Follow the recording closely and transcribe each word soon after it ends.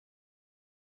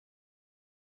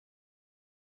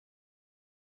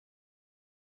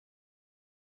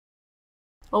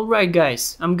Alright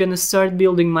guys, I'm gonna start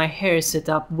building my hair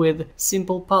setup with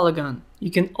simple polygon.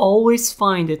 You can always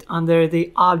find it under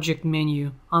the object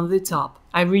menu on the top.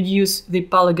 I reduce the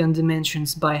polygon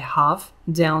dimensions by half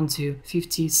down to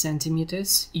 50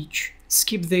 centimeters each.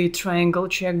 Skip the triangle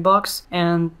checkbox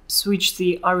and switch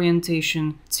the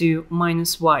orientation to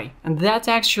 -y. And that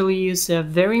actually is a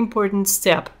very important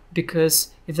step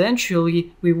because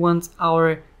eventually we want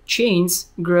our chains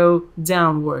grow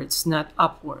downwards, not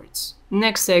upwards.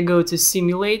 Next I go to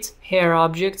Simulate, Hair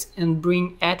Object and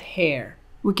bring Add Hair.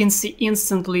 We can see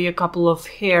instantly a couple of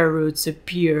hair roots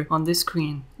appear on the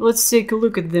screen. Let's take a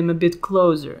look at them a bit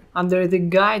closer. Under the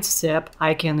Guide tab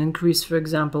I can increase, for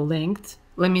example, length.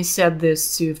 Let me set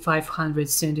this to 500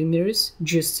 centimeters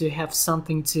just to have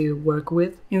something to work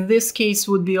with. In this case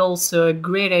would be also a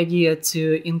great idea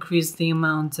to increase the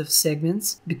amount of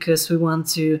segments because we want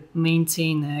to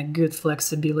maintain a good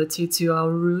flexibility to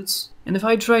our roots. And if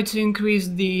I try to increase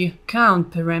the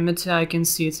count parameter, I can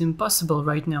see it's impossible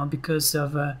right now because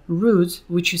of a root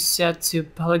which is set to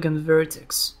polygon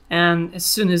vertex. And as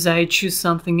soon as I choose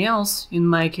something else, in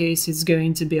my case it's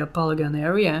going to be a polygon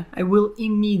area, I will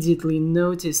immediately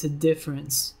notice a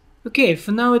difference. Okay,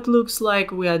 for now it looks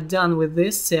like we are done with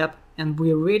this tab and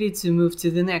we're ready to move to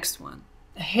the next one.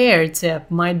 A hair tab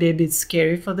might be a bit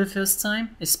scary for the first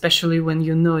time, especially when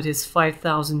you notice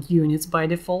 5000 units by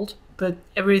default. But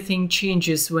everything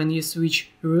changes when you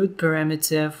switch root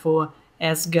parameter for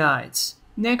as guides.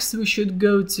 Next we should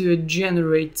go to a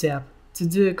Generate tab to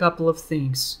do a couple of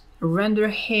things. A Render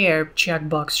Hair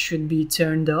checkbox should be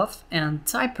turned off and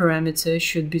type parameter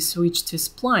should be switched to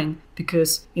spline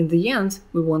because in the end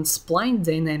we want spline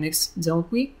dynamics,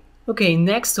 don't we? Okay,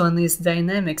 next one is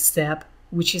Dynamics tab,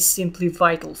 which is simply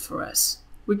vital for us.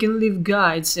 We can leave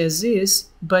guides as is,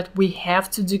 but we have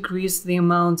to decrease the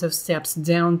amount of steps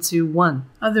down to 1.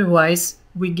 Otherwise,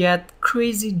 we get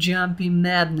crazy jumpy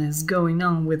madness going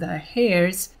on with our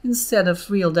hairs instead of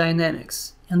real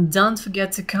dynamics. And don't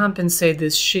forget to compensate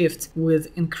this shift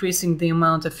with increasing the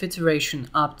amount of iteration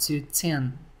up to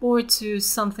 10 or to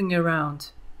something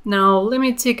around. Now let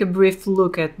me take a brief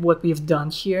look at what we've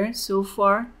done here so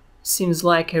far. Seems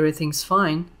like everything's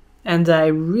fine. And I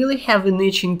really have an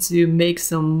itching to make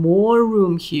some more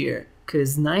room here,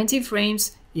 cause 90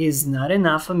 frames is not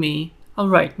enough for me.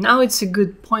 Alright, now it's a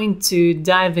good point to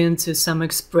dive into some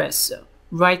Xpresso.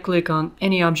 Right click on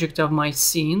any object of my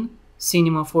scene,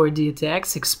 Cinema 4D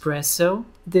text, Xpresso.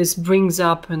 This brings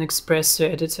up an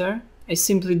Xpresso editor. I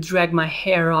simply drag my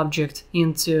hair object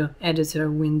into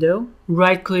editor window.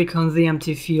 Right click on the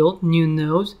empty field, new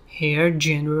node, hair,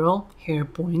 general, hair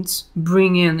points.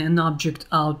 Bring in an object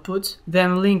output,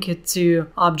 then link it to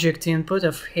object input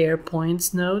of hair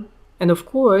points node. And of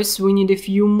course, we need a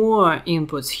few more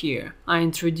inputs here. I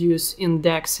introduce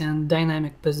index and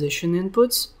dynamic position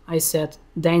inputs. I set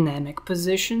dynamic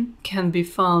position, can be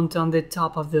found on the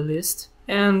top of the list.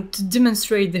 And to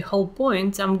demonstrate the whole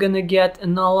point, I'm gonna get a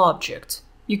null object.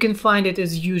 You can find it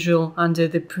as usual under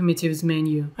the primitives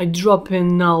menu. I drop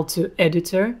in null to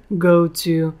editor, go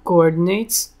to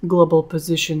coordinates, global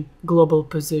position.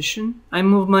 I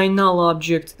move my null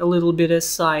object a little bit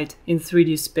aside in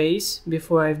 3D space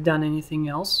before I've done anything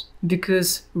else.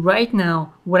 Because right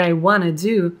now what I wanna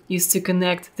do is to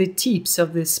connect the tips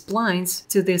of the splines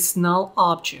to this null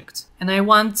object. And I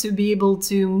want to be able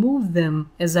to move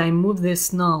them as I move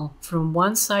this null from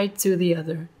one side to the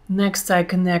other. Next I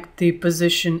connect the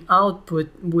position output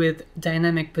with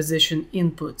dynamic position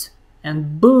input.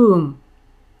 And boom!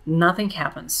 Nothing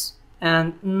happens.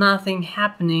 And nothing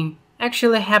happening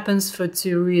actually happens for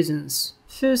two reasons.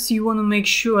 First, you want to make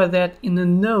sure that in the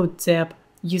Node tab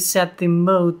you set the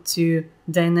mode to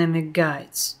dynamic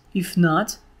guides. If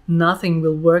not, nothing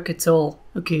will work at all.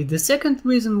 Okay, the second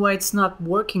reason why it's not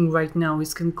working right now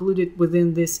is concluded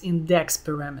within this index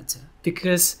parameter.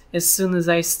 Because as soon as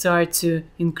I start to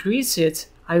increase it,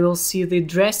 I will see the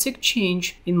drastic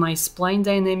change in my spline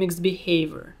dynamics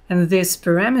behavior. And this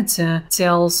parameter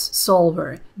tells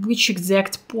solver which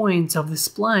exact point of the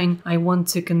spline I want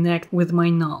to connect with my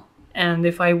null. And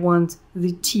if I want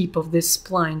the tip of this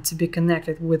spline to be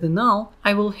connected with a null,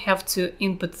 I will have to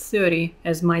input 30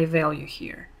 as my value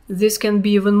here. This can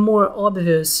be even more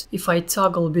obvious if I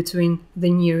toggle between the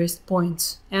nearest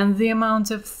points. And the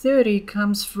amount of 30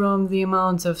 comes from the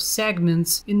amount of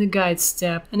segments in the Guides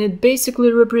tab, and it basically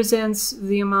represents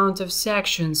the amount of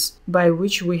sections by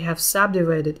which we have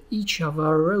subdivided each of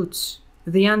our routes.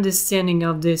 The understanding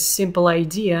of this simple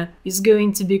idea is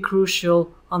going to be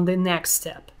crucial on the next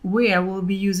step, where we'll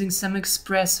be using some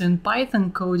Xpresso and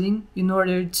Python coding in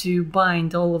order to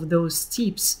bind all of those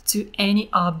tips to any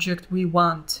object we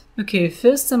want. Okay,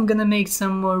 first I'm gonna make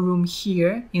some more room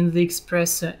here in the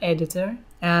Xpresso editor,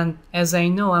 and as I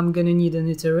know I'm gonna need an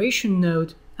iteration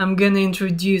node, I'm gonna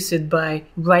introduce it by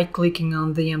right-clicking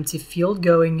on the empty field,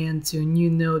 going into new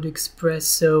node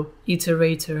Xpresso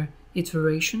iterator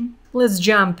iteration. Let's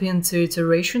jump into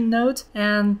iteration node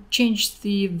and change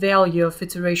the value of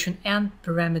iteration and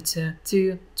parameter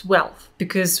to 12,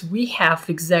 because we have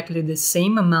exactly the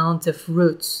same amount of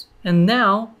roots. And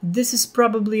now, this is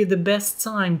probably the best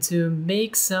time to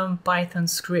make some Python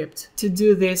script. To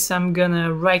do this, I'm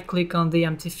gonna right-click on the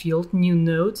empty field, new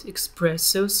node,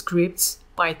 Xpresso scripts,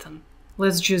 Python.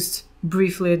 Let's just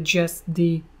briefly adjust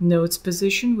the node's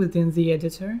position within the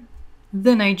editor.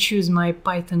 Then I choose my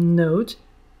Python node,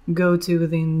 go to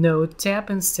the Node tab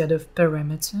instead of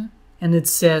Parameter, and it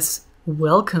says,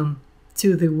 "Welcome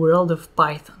to the world of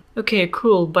Python." Okay,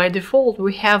 cool. By default,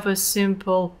 we have a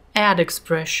simple add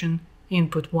expression,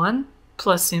 input 1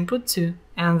 plus input 2.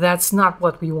 And that's not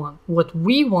what we want. What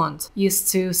we want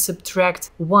is to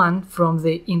subtract 1 from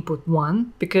the input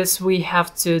 1, because we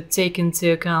have to take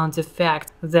into account the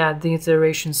fact that the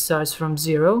iteration starts from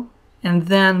 0. And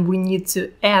then we need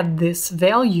to add this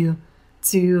value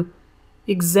to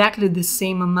exactly the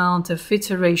same amount of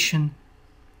iteration,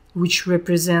 which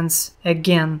represents,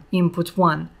 again, input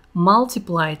 1,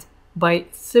 multiplied by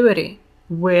 30,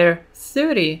 where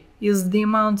 30 is the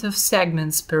amount of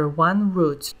segments per one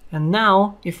root. And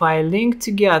now, if I link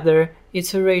together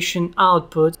iteration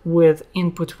output with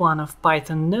input 1 of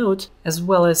Python node, as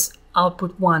well as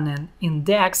output 1 and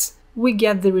index, we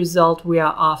get the result we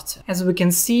are after. As we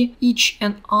can see, each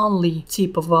and only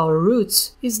tip of our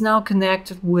roots is now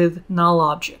connected with null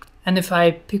object. And if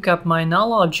I pick up my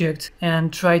null object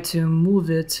and try to move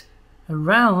it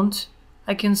around,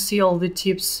 I can see all the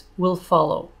tips will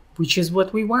follow, which is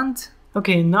what we want.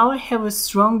 Okay, now I have a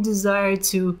strong desire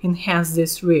to enhance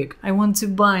this rig. I want to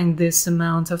bind this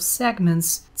amount of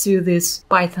segments to this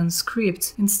Python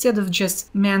script instead of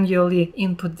just manually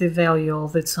input the value all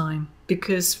the time,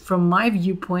 because from my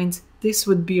viewpoint, this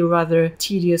would be rather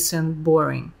tedious and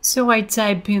boring. So I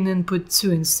type in input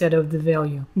 2 instead of the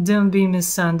value. Don't be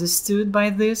misunderstood by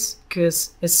this,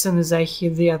 because as soon as I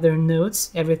hit the other nodes,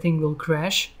 everything will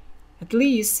crash. At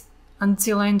least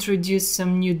until I introduce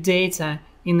some new data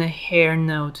in a hair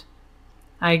node.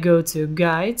 I go to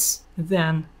guides,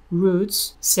 then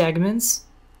roots, segments,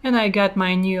 and I got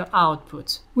my new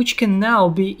output, which can now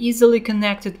be easily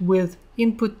connected with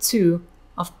input 2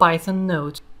 of Python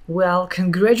node. Well,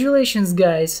 congratulations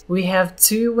guys, we have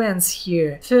two wins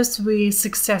here. First, we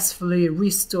successfully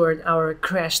restored our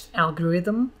crashed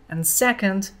algorithm, and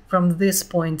second, from this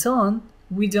point on,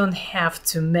 we don't have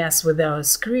to mess with our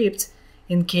script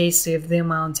in case if the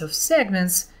amount of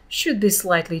segments should be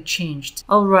slightly changed.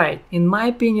 Alright, in my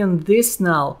opinion, this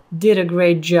null did a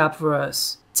great job for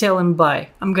us. Tell him bye.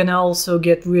 I'm gonna also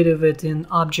get rid of it in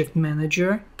Object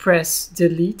Manager, press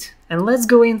delete, and let's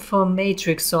go in for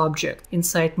matrix object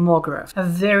inside MoGraph, a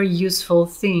very useful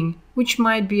thing which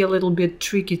might be a little bit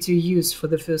tricky to use for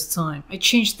the first time. I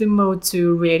changed the mode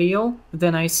to radial,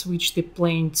 then I switched the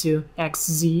plane to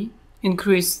XZ,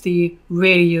 increased the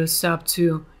radius up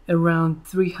to around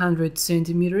 300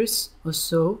 centimeters or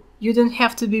so. You don't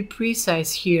have to be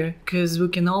precise here, because we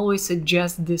can always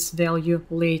adjust this value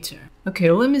later. Okay,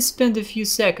 let me spend a few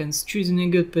seconds choosing a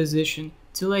good position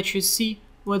to let you see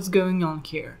what's going on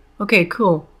here. Okay,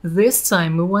 cool. This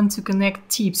time we want to connect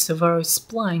tips of our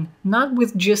spline not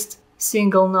with just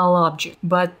single null object,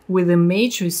 but with the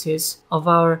matrices of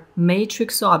our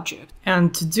matrix object.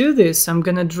 And to do this, I'm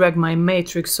gonna drag my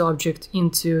matrix object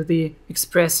into the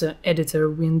Xpresso editor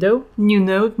window. New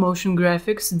node, motion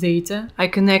graphics, data. I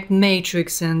connect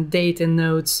matrix and data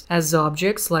nodes as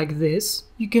objects like this.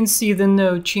 You can see the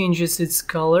node changes its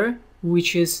color,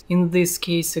 which is in this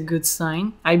case a good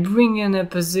sign. I bring in a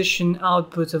position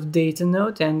output of data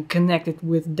node and connect it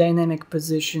with dynamic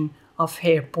position of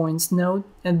hair points node,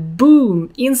 and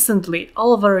boom! Instantly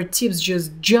all of our tips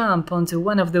just jump onto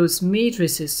one of those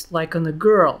matrices like on a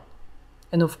girl.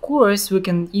 And of course we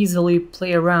can easily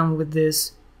play around with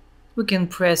this. We can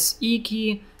press E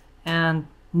key and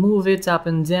move it up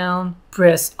and down,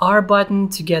 press R button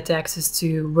to get access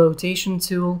to rotation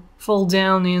tool, fall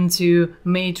down into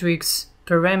matrix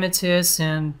parameters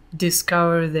and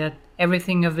discover that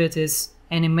everything of it is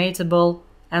animatable.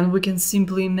 And we can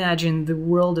simply imagine the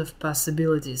world of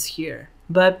possibilities here.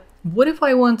 But what if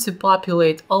I want to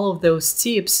populate all of those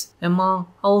tips among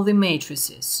all the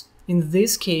matrices? In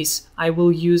this case, I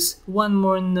will use one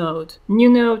more node. New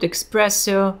node,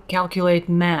 Xpresso, calculate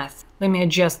math. Let me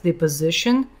adjust the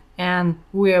position, and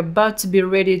we're about to be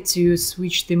ready to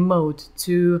switch the mode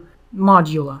to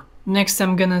modular. Next,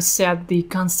 I'm gonna set the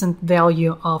constant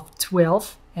value of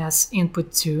 12 as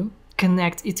input 2,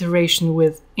 connect iteration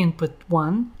with input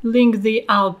 1, link the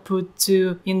output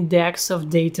to index of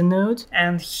data node,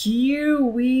 and here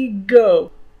we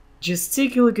go! Just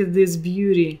take a look at this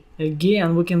beauty.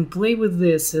 Again, we can play with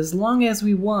this as long as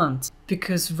we want,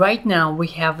 because right now we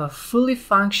have a fully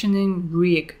functioning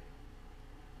rig.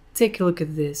 Take a look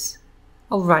at this.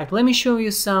 Alright, let me show you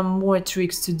some more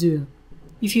tricks to do.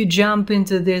 If you jump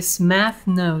into this math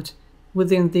node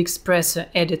within the Xpresso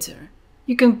editor,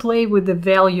 you can play with the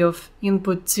value of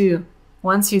input 2.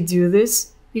 Once you do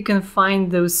this, you can find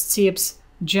those tips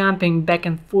jumping back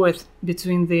and forth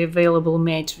between the available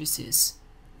matrices.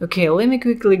 Okay, let me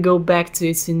quickly go back to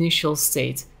its initial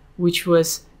state, which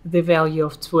was the value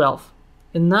of 12.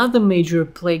 Another major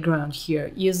playground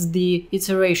here is the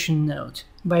iteration node.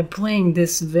 By playing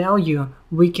this value,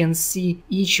 we can see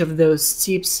each of those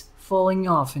tips falling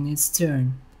off in its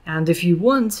turn. And if you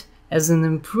want, as an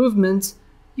improvement,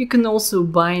 you can also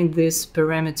bind these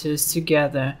parameters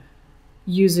together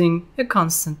using a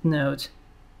constant node.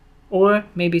 Or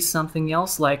maybe something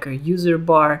else like a user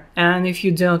bar. And if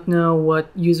you don't know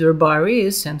what user bar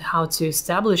is and how to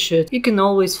establish it, you can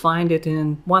always find it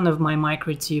in one of my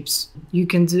micro tips. You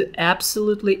can do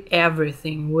absolutely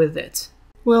everything with it.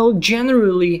 Well,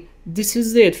 generally, this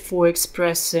is it for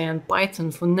Xpresso and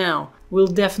Python for now. We'll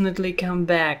definitely come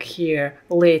back here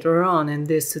later on in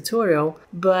this tutorial,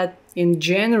 but in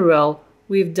general,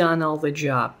 we've done all the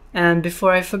job. And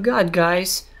before I forgot,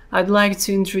 guys, I'd like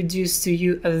to introduce to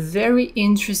you a very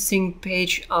interesting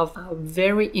page of a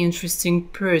very interesting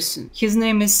person. His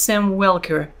name is Sam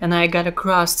Welker, and I got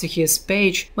across to his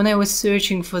page when I was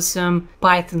searching for some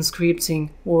Python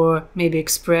scripting or maybe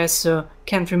Xpresso,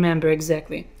 can't remember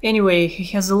exactly. Anyway, he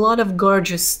has a lot of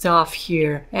gorgeous stuff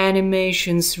here.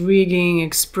 Animations, rigging,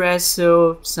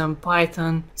 Xpresso, some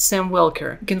Python. Sam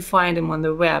Welker. You can find him on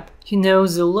the web. He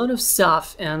knows a lot of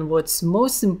stuff, and what's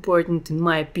most important in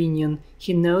my opinion,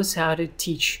 he knows how to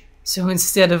teach. So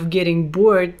instead of getting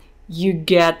bored, you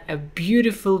get a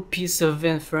beautiful piece of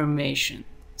information.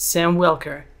 Sam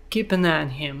Welker, keep an eye on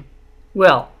him.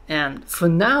 Well, and for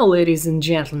now, ladies and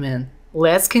gentlemen,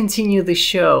 let's continue the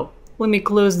show. Let me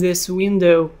close this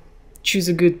window, choose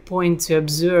a good point to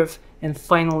observe, and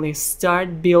finally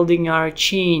start building our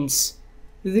chains.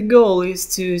 The goal is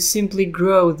to simply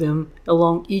grow them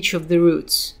along each of the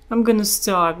routes. I'm gonna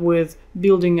start with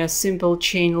building a simple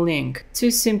chain link.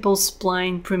 Two simple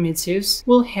spline primitives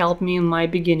will help me in my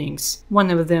beginnings. One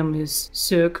of them is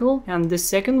circle and the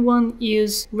second one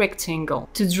is rectangle.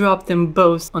 To drop them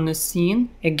both on a scene,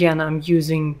 again I'm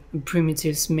using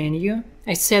primitives menu.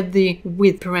 I set the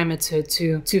width parameter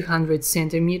to 200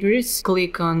 centimeters,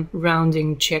 click on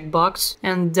rounding checkbox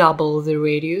and double the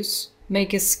radius.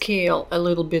 Make a scale a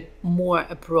little bit more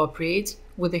appropriate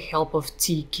with the help of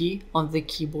T key on the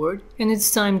keyboard. And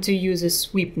it's time to use a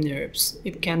sweep NURBS.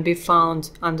 It can be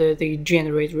found under the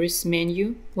generators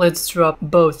menu. Let's drop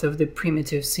both of the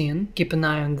primitives in. Keep an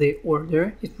eye on the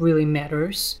order, it really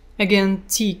matters. Again,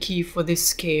 T key for the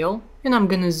scale. And I'm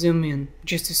gonna zoom in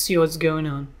just to see what's going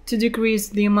on. To decrease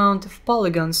the amount of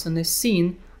polygons on the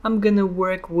scene, I'm gonna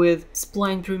work with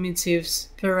spline primitives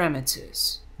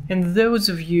parameters. And those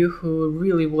of you who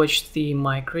really watched the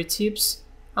micro tips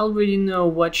already know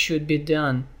what should be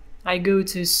done. I go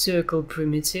to circle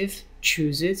primitive,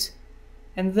 choose it,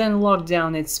 and then lock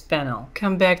down its panel.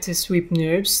 Come back to sweep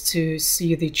NURBS to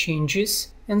see the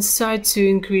changes and start to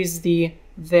increase the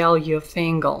value of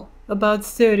angle. About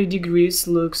 30 degrees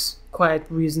looks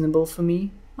quite reasonable for me.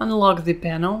 Unlock the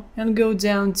panel and go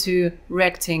down to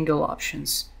rectangle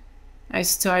options. I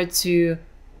start to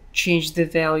change the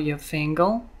value of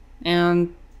angle,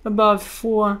 and about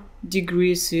 4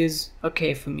 degrees is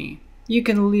okay for me. You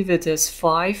can leave it as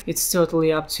 5, it's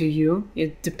totally up to you,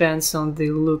 it depends on the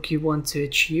look you want to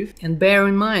achieve. And bear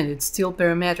in mind, it's still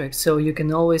parametric, so you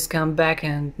can always come back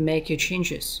and make your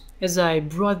changes. As I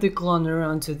brought the cloner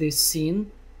onto this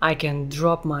scene, I can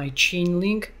drop my chain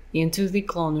link into the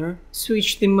cloner,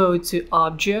 switch the mode to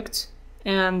object,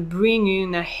 and bring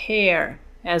in a hair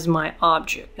as my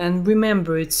object. And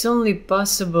remember, it's only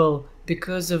possible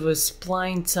because of a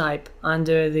spline type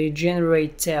under the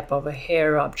generate tab of a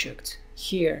hair object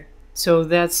here. So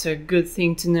that's a good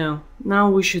thing to know. Now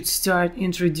we should start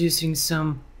introducing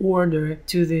some order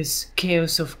to this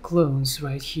chaos of clones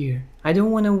right here. I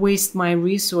don't want to waste my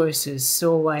resources,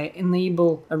 so I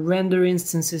enable a render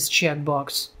instances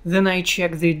checkbox. Then I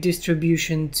check the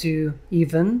distribution to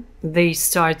even. They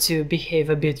start to behave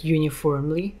a bit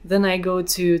uniformly. Then I go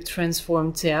to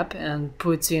transform tab and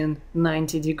put in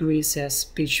 90 degrees as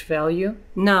pitch value.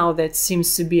 Now that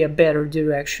seems to be a better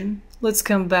direction. Let's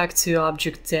come back to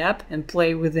Object tab and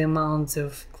play with the amount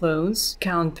of clones.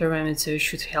 Count parameter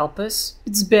should help us.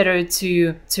 It's better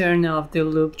to turn off the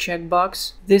loop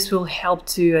checkbox. This will help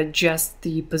to adjust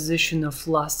the position of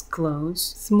lost clones.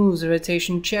 Smooth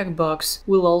rotation checkbox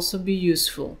will also be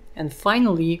useful. And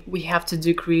finally, we have to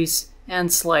decrease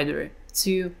end slider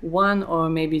to 1 or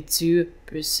maybe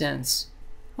 2%.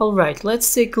 Alright,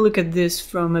 let's take a look at this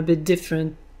from a bit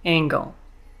different angle.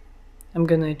 I'm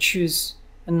gonna choose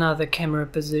another camera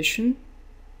position,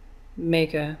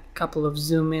 make a couple of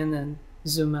zoom in and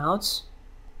zoom outs,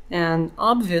 and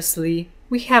obviously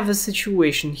we have a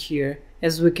situation here.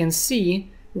 As we can see,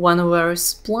 one of our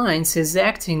splines is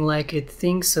acting like it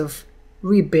thinks of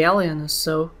rebellion or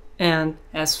so, and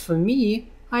as for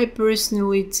me, I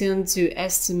personally tend to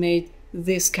estimate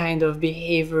this kind of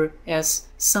behavior as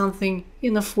something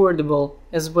inaffordable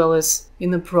as well as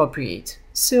inappropriate.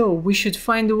 So we should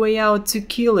find a way out to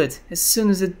kill it as soon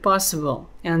as it's possible.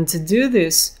 And to do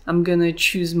this, I'm gonna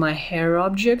choose my hair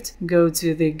object, go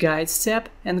to the Guides tab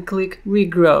and click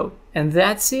Regrow. And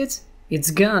that's it,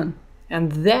 it's gone.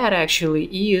 And that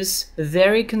actually is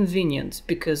very convenient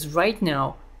because right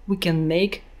now we can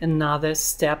make another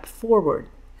step forward.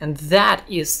 And that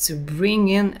is to bring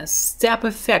in a step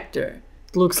effector.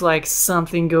 It looks like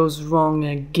something goes wrong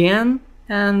again,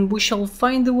 and we shall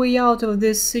find a way out of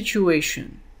this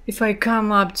situation. If I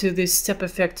come up to the step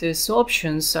effectors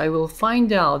options, I will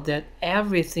find out that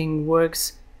everything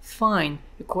works fine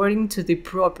according to the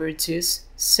properties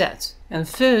set. And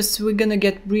first we're gonna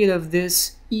get rid of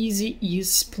this easy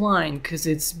ease spline because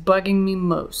it's bugging me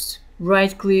most.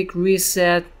 Right click,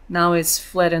 reset, now it's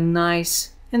flat and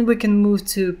nice, and we can move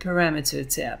to parameter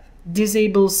tab.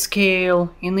 Disable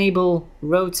scale, enable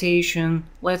rotation,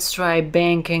 let's try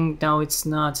banking, now it's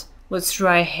not. Let's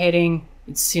try heading,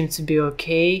 it seems to be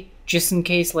okay. Just in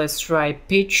case, let's try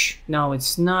pitch, now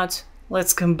it's not.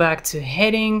 Let's come back to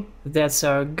heading, that's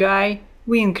our guy.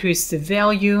 We increase the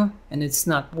value and it's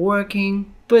not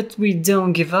working, but we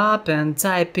don't give up and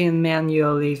type in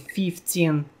manually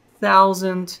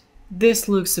 15,000. This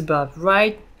looks about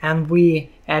right, and we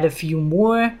add a few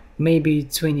more. Maybe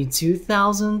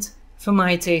 22,000. For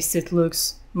my taste it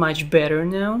looks much better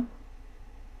now.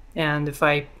 And if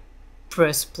I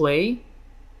press play,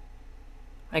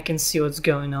 I can see what's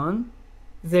going on.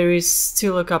 There is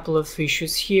still a couple of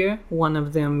issues here. One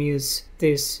of them is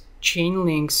these chain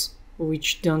links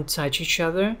which don't touch each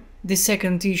other. The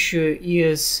second issue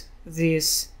is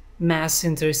these mass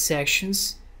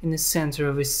intersections in the center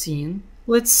of a scene.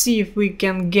 Let's see if we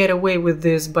can get away with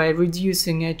this by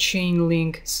reducing a chain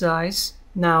link size.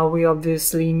 Now we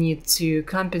obviously need to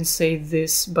compensate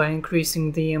this by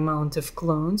increasing the amount of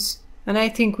clones. And I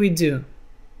think we do.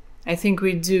 I think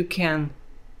we can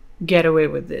get away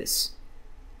with this.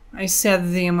 I set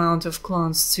the amount of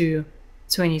clones to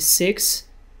 26.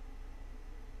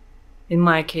 In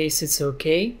my case it's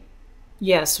okay.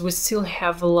 Yes, we still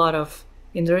have a lot of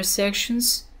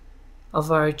intersections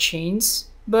of our chains,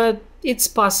 but it's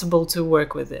possible to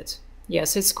work with it.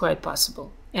 Yes, it's quite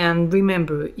possible. And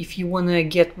remember, if you want to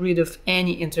get rid of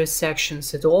any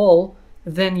intersections at all,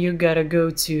 then you gotta go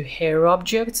to hair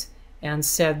object and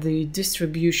set the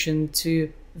distribution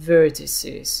to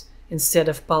vertices instead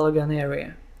of polygon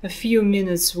area. A few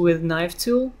minutes with knife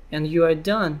tool and you are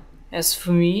done. As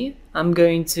for me, I'm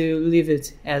going to leave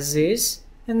it as is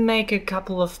and make a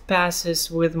couple of passes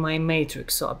with my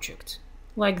matrix object.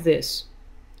 Like this.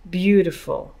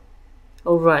 Beautiful.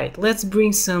 Alright, let's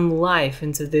bring some life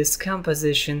into this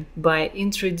composition by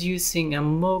introducing a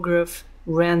MoGraph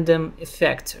random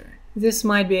effector. This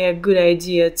might be a good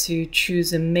idea to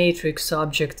choose a matrix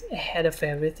object ahead of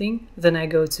everything. Then I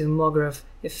go to MoGraph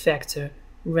effector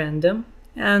random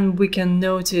and we can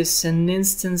notice an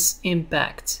instance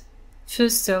impact.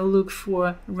 First I'll look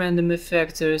for random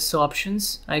effectors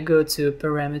options. I go to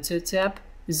parameter tab,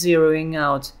 zeroing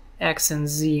out X and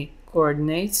Z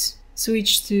coordinates.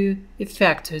 Switch to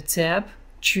Effector tab,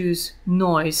 choose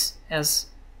Noise as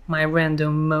my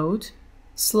random mode,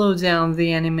 slow down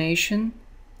the animation,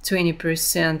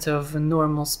 20% of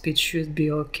normal speed should be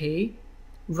okay.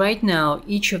 Right now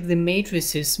each of the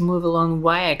matrices move along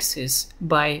y-axis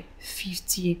by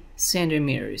 50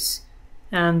 centimeters,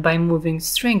 and by moving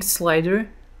strength slider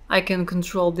I can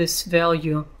control this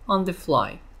value on the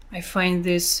fly. I find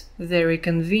this very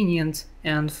convenient,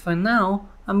 and for now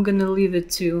I'm gonna leave it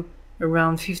to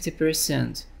around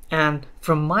 50%. And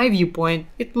from my viewpoint,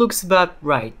 it looks about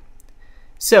right.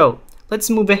 So let's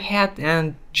move ahead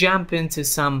and jump into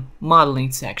some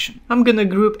modeling section. I'm gonna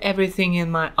group everything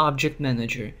in my object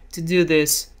manager. To do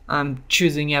this, I'm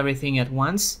choosing everything at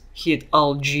once, hit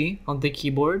Alt-G on the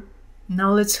keyboard.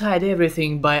 Now let's hide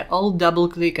everything by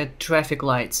double-click at traffic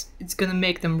lights. It's gonna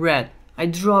make them red. I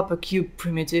drop a cube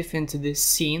primitive into this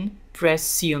scene, press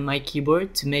C on my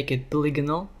keyboard to make it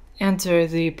polygonal, enter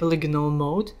the polygonal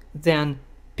mode, then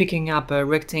picking up a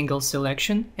rectangle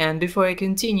selection, and before I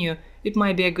continue, it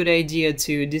might be a good idea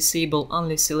to disable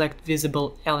only select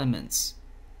visible elements.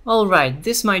 Alright,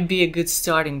 this might be a good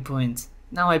starting point.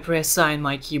 Now I press I on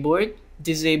my keyboard,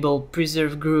 disable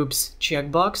preserve groups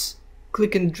checkbox,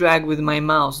 click and drag with my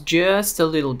mouse just a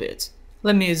little bit.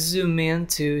 Let me zoom in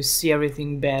to see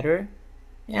everything better,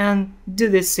 and do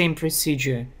the same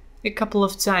procedure. A couple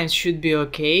of times should be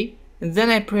okay, and then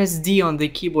I press D on the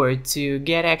keyboard to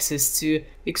get access to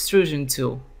extrusion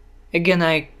tool. Again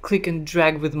I click and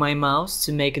drag with my mouse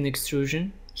to make an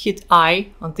extrusion, hit I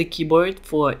on the keyboard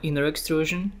for inner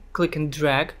extrusion, click and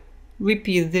drag.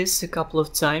 Repeat this a couple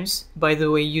of times. By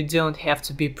the way, you don't have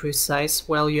to be precise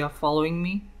while you are following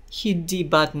me. Hit D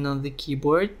button on the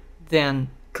keyboard, then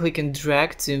click and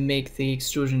drag to make the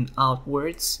extrusion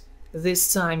outwards.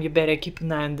 This time you better keep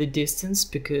an eye on the distance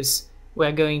because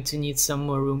we're going to need some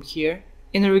more room here.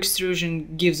 Inner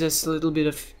extrusion gives us a little bit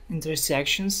of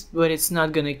intersections, but it's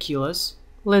not gonna kill us.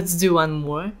 Let's do one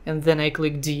more, and then I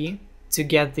click D to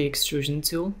get the extrusion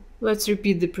tool. Let's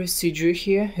repeat the procedure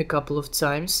here a couple of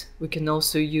times. We can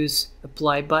also use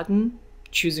apply button,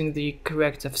 choosing the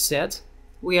correct offset.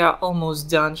 We are almost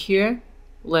done here.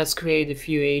 Let's create a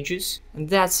few edges, and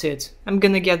that's it. I'm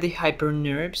gonna get the hyper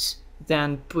NURBS,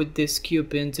 then put this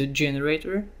cube into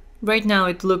generator. Right now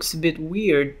it looks a bit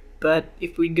weird, but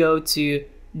if we go to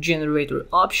generator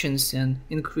options and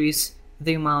increase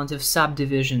the amount of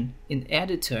subdivision in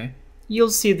editor, you'll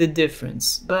see the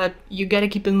difference. But you gotta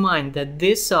keep in mind that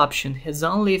this option has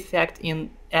only effect in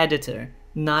editor,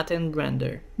 not in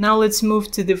render. Now let's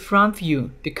move to the front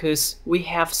view because we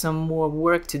have some more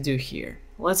work to do here.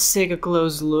 Let's take a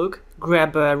close look,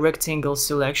 grab a rectangle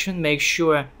selection, make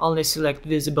sure only select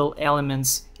visible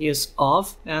elements is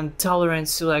off and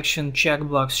tolerance selection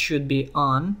checkbox should be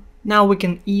on. Now we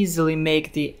can easily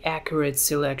make the accurate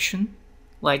selection,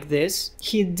 like this.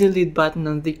 Hit delete button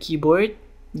on the keyboard,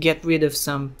 get rid of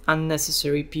some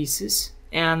unnecessary pieces.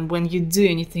 And when you do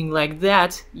anything like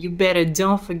that, you better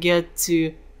don't forget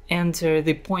to enter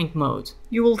the point mode.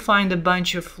 You will find a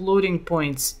bunch of floating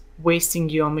points wasting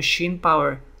your machine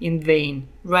power in vain.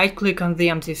 Right click on the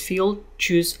empty field,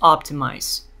 choose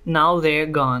optimize. Now they're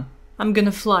gone. I'm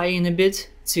gonna fly in a bit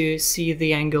to see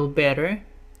the angle better.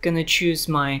 Gonna choose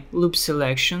my loop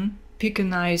selection, pick a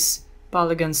nice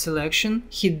polygon selection,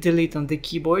 hit delete on the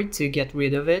keyboard to get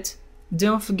rid of it.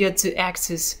 Don't forget to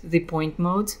access the point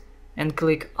mode and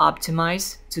click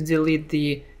optimize to delete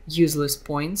the useless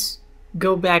points.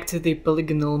 Go back to the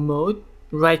polygonal mode,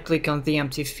 right click on the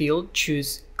empty field,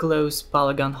 choose close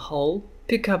polygon hole,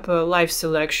 pick up a live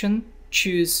selection,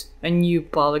 choose a new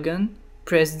polygon,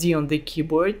 press D on the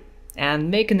keyboard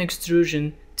and make an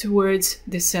extrusion towards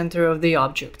the center of the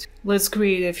object. Let's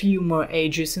create a few more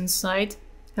edges inside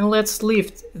and let's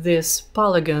lift this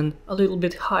polygon a little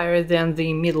bit higher than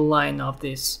the middle line of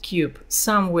this cube,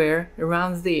 somewhere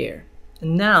around there.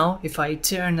 And now if I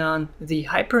turn on the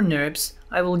hyper NURBS,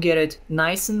 I will get it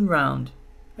nice and round.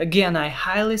 Again, I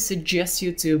highly suggest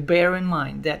you to bear in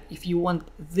mind that if you want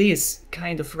this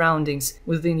kind of roundings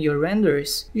within your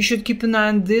renders, you should keep an eye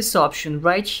on this option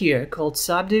right here called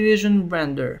Subdivision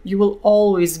Render. You will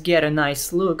always get a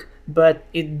nice look, but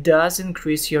it does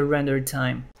increase your render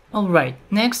time. Alright,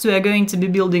 next we are going to be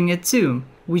building a tomb,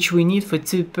 which we need for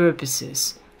two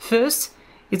purposes. First,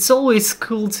 it's always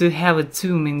cool to have a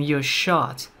tomb in your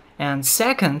shot, and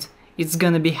second, it's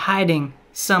gonna be hiding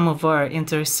some of our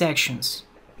intersections.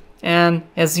 And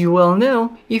as you well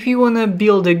know, if you wanna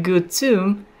build a good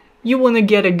tomb, you wanna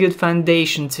get a good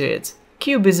foundation to it.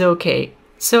 Cube is okay.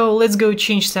 So let's go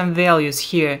change some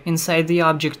values here inside the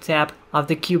object tab of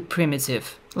the cube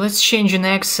primitive. Let's change an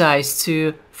X size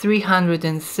to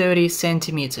 330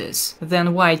 centimeters,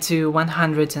 then Y to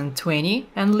 120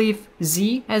 and leave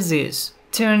Z as is.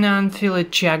 Turn on fillet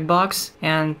checkbox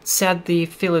and set the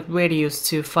fillet radius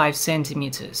to 5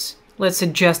 centimeters. Let's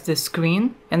adjust the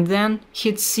screen and then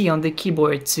hit C on the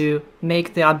keyboard to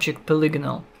make the object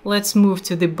polygonal. Let's move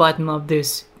to the bottom of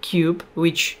this cube,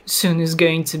 which soon is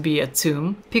going to be a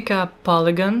tomb. Pick up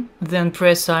polygon, then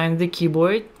press I on the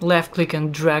keyboard, left click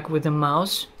and drag with the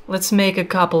mouse. Let's make a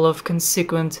couple of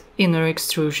consequent inner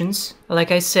extrusions.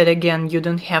 Like I said again, you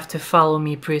don't have to follow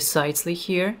me precisely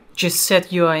here. Just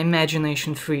set your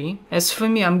imagination free. As for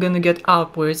me, I'm gonna get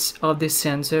outwards of the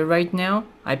center right now.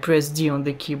 I press D on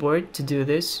the keyboard to do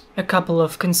this. A couple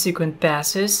of consequent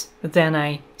passes, then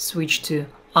I switch to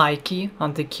I key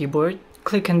on the keyboard.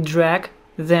 Click and drag,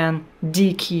 then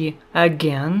D key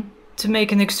again to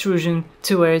make an extrusion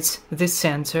towards the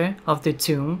center of the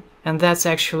tomb. And that's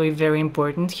actually very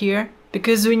important here,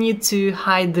 because we need to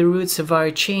hide the roots of our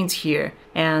chains here,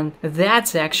 and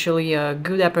that's actually a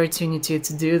good opportunity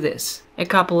to do this. A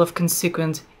couple of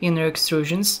consequent inner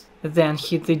extrusions, then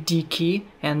hit the D key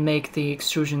and make the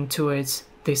extrusion towards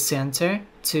the center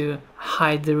to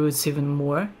hide the roots even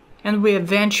more. And we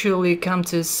eventually come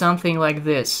to something like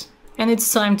this. And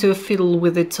it's time to fiddle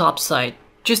with the top side.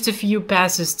 Just a few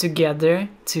passes together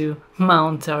to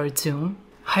mount our tomb.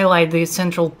 Highlight the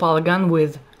central polygon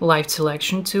with Light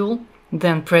Selection tool,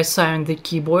 then press I on the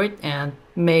keyboard and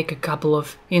make a couple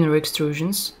of inner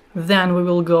extrusions. Then we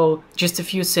will go just a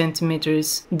few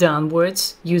centimeters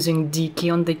downwards using D key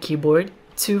on the keyboard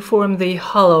to form the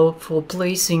hollow for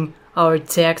placing our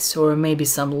text or maybe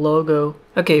some logo.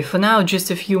 Okay, for now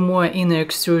just a few more inner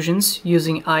extrusions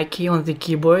using I key on the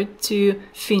keyboard to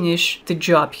finish the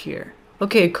job here.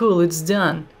 Okay, cool, it's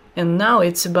done. And now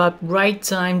it's about right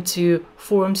time to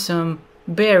form some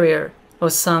barrier or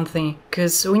something,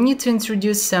 because we need to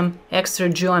introduce some extra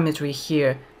geometry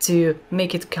here to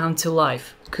make it come to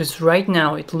life, because right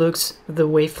now it looks the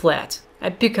way flat. I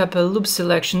pick up a loop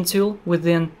selection tool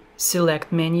within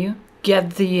select menu,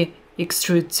 get the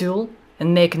extrude tool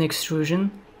and make an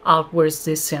extrusion outwards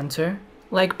the center.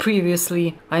 Like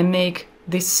previously, I make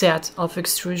this set of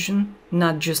extrusion,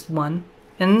 not just one.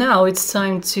 And now it's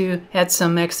time to add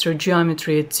some extra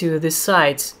geometry to the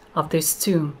sides of this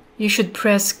tomb. You should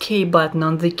press K button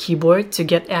on the keyboard to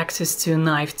get access to a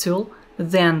knife tool.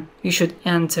 Then you should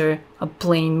enter a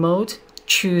plane mode,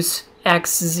 choose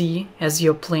XZ as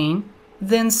your plane.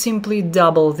 Then simply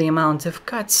double the amount of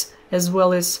cuts as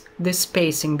well as the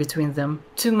spacing between them.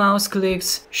 2 mouse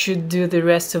clicks should do the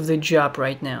rest of the job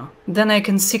right now. Then I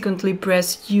consequently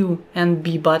press U and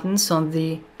B buttons on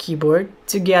the keyboard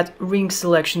to get ring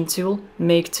selection tool,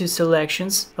 make 2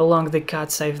 selections along the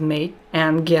cuts I've made.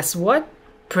 And guess what?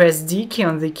 Press D key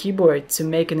on the keyboard to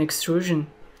make an extrusion.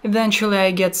 Eventually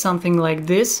I get something like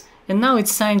this. And now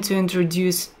it's time to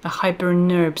introduce a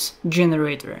HyperNURBS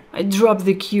generator. I drop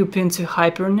the cube into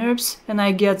HyperNURBS and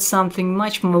I get something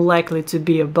much more likely to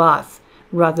be a bath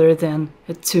rather than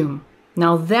a tomb.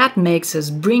 Now that makes us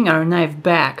bring our knife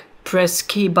back. Press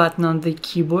K button on the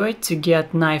keyboard to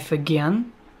get knife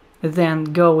again. Then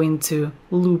go into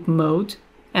loop mode.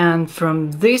 And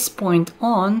from this point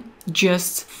on,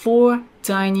 just 4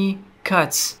 tiny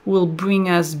cuts will bring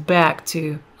us back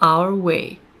to our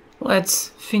way. Let's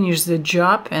finish the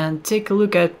job and take a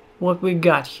look at what we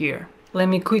got here. Let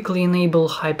me quickly enable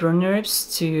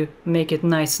HyperNURBS to make it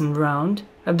nice and round.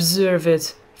 Observe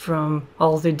it from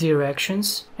all the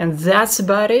directions. And that's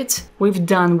about it. We've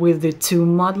done with the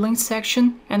tomb modeling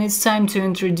section, and it's time to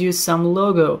introduce some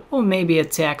logo or maybe a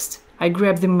text. I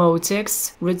grab the mode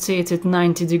text, rotate it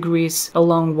 90 degrees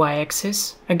along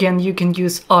y-axis. Again, you can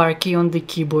use R key on the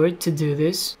keyboard to do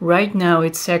this. Right now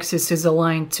its axis is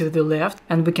aligned to the left,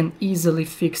 and we can easily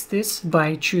fix this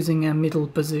by choosing a middle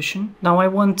position. Now I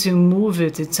want to move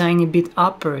it a tiny bit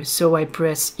upper, so I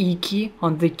press E key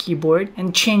on the keyboard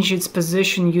and change its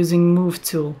position using Move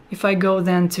tool. If I go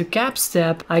then to Caps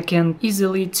tab, I can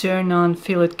easily turn on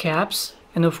Fillet Caps.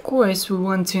 And of course we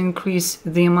want to increase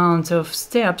the amount of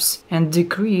steps and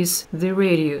decrease the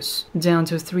radius down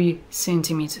to 3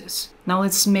 centimeters. Now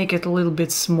let's make it a little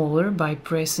bit smaller by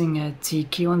pressing a T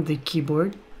key on the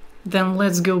keyboard. Then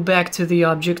let's go back to the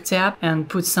Object tab and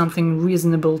put something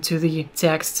reasonable to the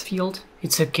text field.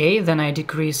 It's okay, then I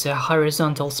decrease a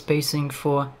horizontal spacing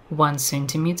for 1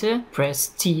 centimeter. Press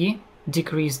T,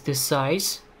 decrease the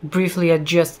size. Briefly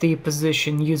adjust the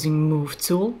position using Move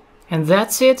tool. And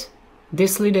that's it.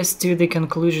 This leads us to the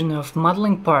conclusion of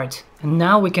modeling part, and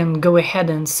now we can go ahead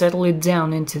and settle it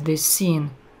down into this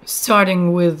scene.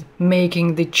 Starting with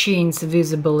making the chains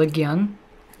visible again.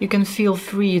 You can feel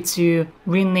free to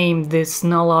rename this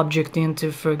null object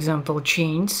into, for example,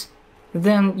 chains.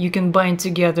 Then you can bind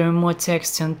together more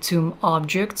text and tomb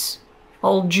objects.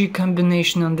 Alt-G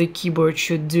combination on the keyboard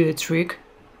should do a trick.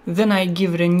 Then I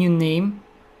give it a new name.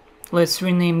 Let's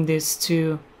rename this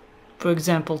to, for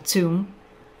example, tomb.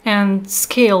 And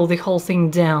scale the whole thing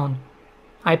down.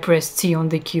 I press T on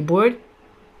the keyboard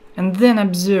and then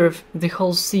observe the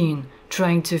whole scene,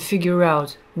 trying to figure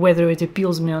out whether it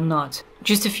appeals me or not.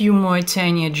 Just a few more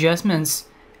tiny adjustments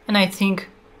and I think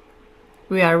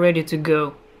we are ready to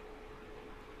go.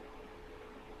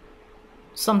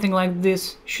 Something like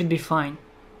this should be fine.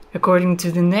 According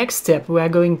to the next step, we are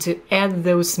going to add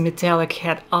those metallic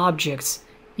head objects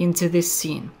into this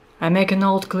scene. I make an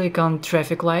alt-click on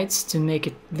traffic lights to make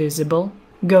it visible.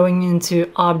 Going into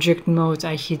object mode,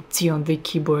 I hit T on the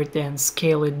keyboard and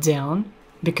scale it down,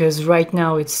 because right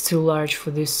now it's too large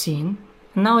for this scene.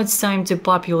 Now it's time to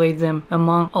populate them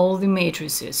among all the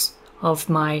matrices of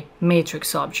my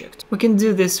matrix object. We can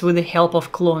do this with the help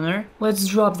of cloner. Let's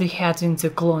drop the head into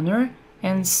cloner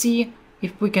and see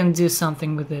if we can do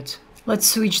something with it. Let's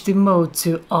switch the mode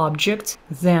to object,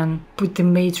 then put the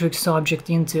matrix object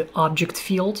into object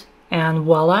field, and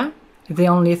voila! The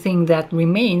only thing that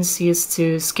remains is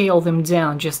to scale them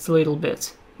down just a little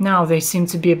bit. Now they seem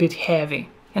to be a bit heavy.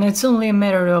 And it's only a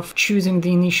matter of choosing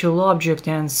the initial object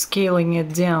and scaling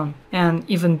it down. And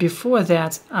even before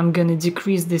that, I'm gonna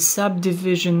decrease the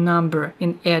subdivision number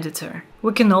in editor.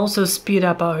 We can also speed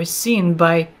up our scene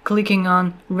by clicking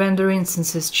on Render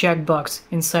Instances checkbox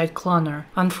inside Cloner.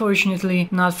 Unfortunately,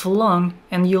 not for long,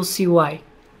 and you'll see why.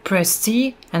 Press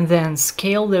T and then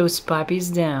scale those puppies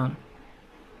down.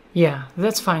 Yeah,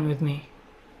 that's fine with me.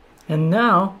 And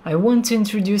now I want to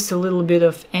introduce a little bit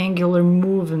of angular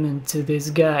movement to these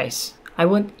guys. I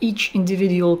want each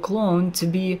individual clone to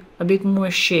be a bit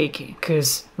more shaky,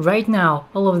 cause right now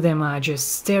all of them are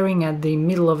just staring at the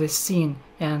middle of a scene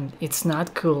and it's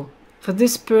not cool. For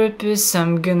this purpose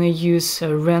I'm gonna use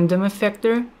a random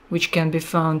effector, which can be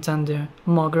found under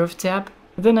MoGraph tab.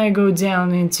 Then I go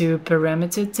down into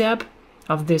Parameter tab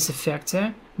of this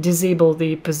effector, disable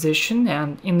the position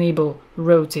and enable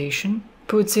rotation.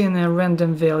 Put in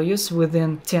random values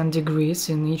within 10 degrees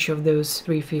in each of those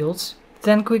three fields.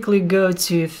 Then quickly go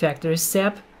to Effectors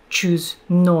tab, choose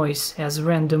Noise as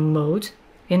random mode,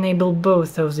 enable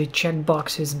both of the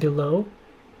checkboxes below,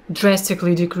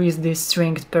 drastically decrease the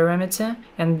strength parameter,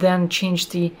 and then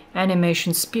change the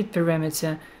animation speed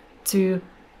parameter to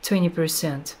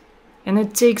 20%. And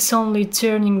it takes only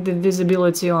turning the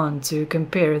visibility on to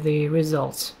compare the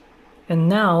results. And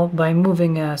now, by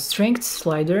moving a strength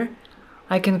slider,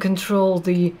 I can control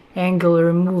the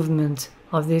angular movement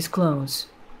of these clones,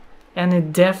 and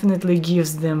it definitely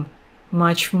gives them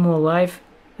much more life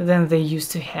than they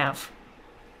used to have.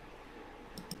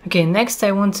 Okay, next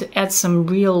I want to add some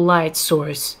real light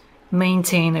source,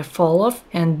 maintain a fall-off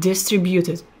and distribute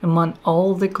it among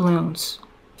all the clones.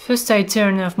 First I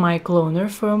turn off my cloner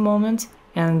for a moment,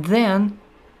 and then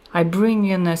I bring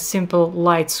in a simple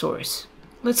light source.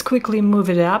 Let's quickly move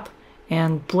it up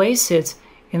and place it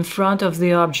in front of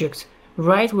the object,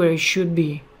 right where it should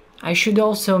be. I should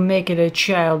also make it a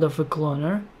child of a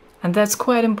cloner, and that's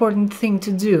quite an important thing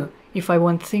to do if I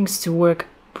want things to work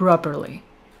properly.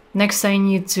 Next I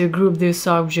need to group these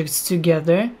objects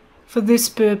together. For this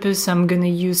purpose I'm gonna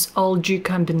use Alt-G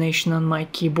combination on my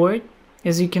keyboard.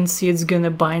 As you can see, it's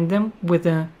gonna bind them with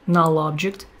a null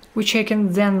object, which I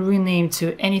can then rename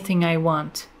to anything I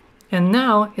want. And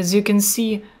now, as you can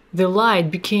see, the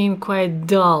light became quite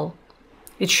dull.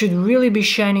 It should really be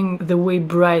shining the way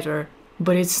brighter,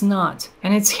 but it's not.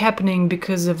 And it's happening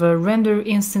because of a Render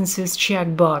Instances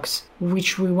checkbox,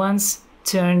 which we once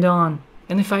turned on.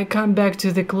 And if I come back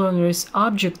to the Cloner's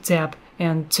Object tab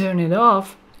and turn it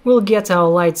off, we'll get our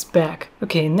lights back.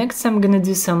 Okay, next I'm gonna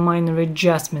do some minor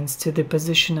adjustments to the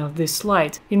position of this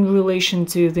light in relation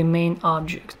to the main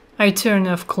object. I turn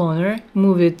off Cloner,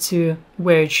 move it to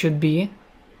where it should be,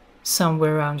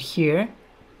 somewhere around here,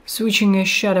 switching a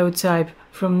shadow type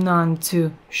from None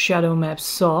to Shadow Map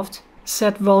Soft,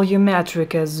 set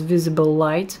Volumetric as Visible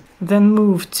Light, then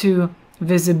move to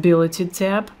Visibility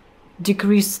tab,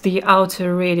 decrease the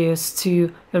outer radius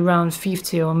to around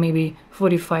 50 or maybe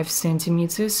 45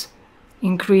 centimeters,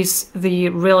 increase the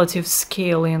relative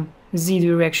scale in Z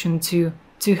direction to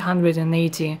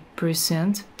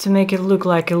 280% to make it look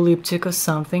like elliptic or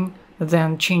something,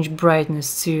 then change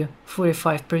brightness to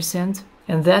 45%.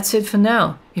 And that's it for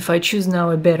now. If I choose now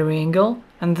a better angle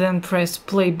and then press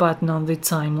play button on the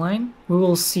timeline, we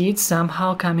will see it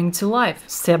somehow coming to life,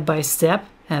 step by step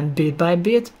and bit by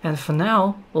bit. And for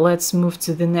now, let's move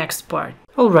to the next part.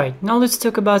 Alright, now let's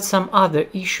talk about some other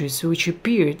issues which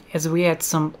appeared as we add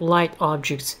some light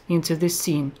objects into the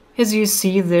scene. As you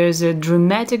see, there's a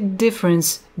dramatic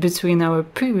difference between our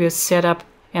previous setup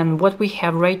and what we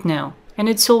have right now, and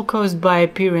it's all caused by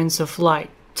appearance of light.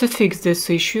 To fix this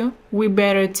issue, we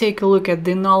better take a look at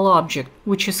the null object,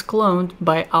 which is cloned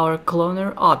by our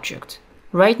cloner object.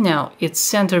 Right now, its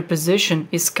center position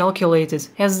is calculated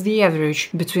as the average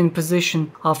between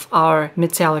position of our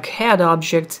metallic head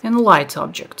object and light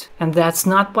object. And that's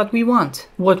not what we want.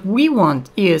 What we want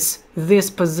is this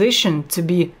position to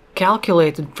be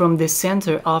calculated from the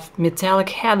center of metallic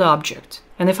head object.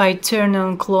 And if I turn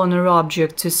on cloner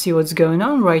object to see what's going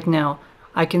on right now,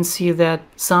 I can see that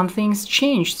something's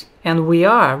changed. And we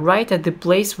are right at the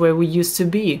place where we used to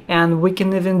be. And we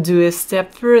can even do a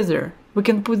step further. We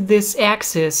can put this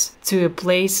axis to a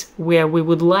place where we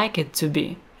would like it to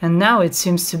be. And now it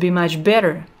seems to be much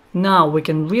better. Now we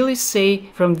can really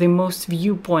say from the most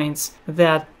viewpoints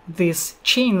that this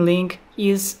chain link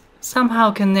is somehow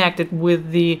connected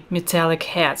with the metallic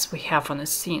heads we have on the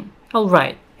scene.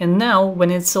 Alright, and now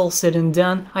when it's all said and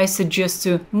done, I suggest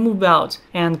to move out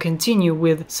and continue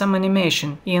with some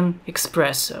animation in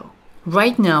Xpresso.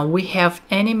 Right now we have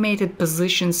animated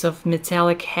positions of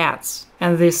metallic heads,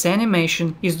 and this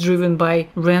animation is driven by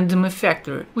random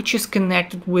effector, which is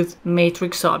connected with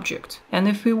matrix object. And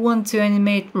if we want to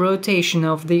animate rotation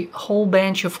of the whole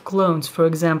bunch of clones, for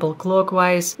example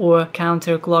clockwise or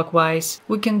counterclockwise,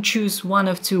 we can choose one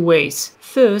of two ways.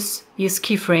 First is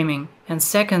keyframing, and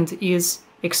second is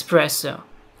Xpresso.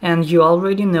 And you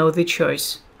already know the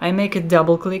choice. I make a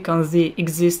double click on the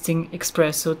existing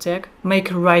Xpresso tag, make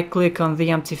a right click on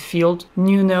the empty field,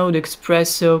 new node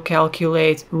Xpresso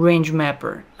calculate range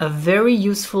mapper. A very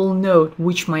useful node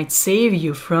which might save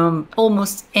you from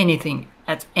almost anything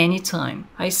at any time.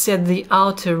 I set the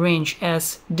outer range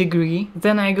as degree,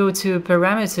 then I go to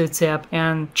parameter tab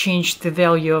and change the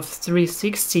value of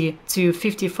 360 to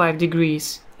 55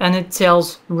 degrees. And it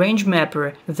tells range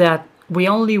mapper that we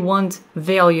only want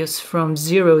values from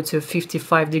 0 to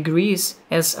 55 degrees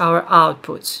as our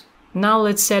outputs. Now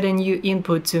let's set a new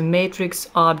input to matrix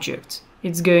object.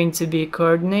 It's going to be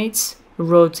coordinates,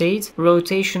 rotate,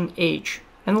 rotation H.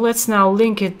 And let's now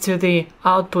link it to the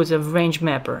output of range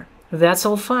mapper. That's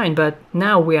all fine, but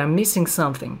now we are missing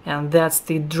something, and that's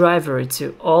the driver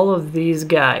to all of these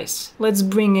guys. Let's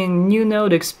bring in new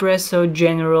node Xpresso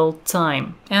general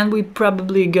time, and we're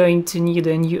probably going to need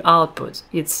a new output.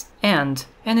 It's end,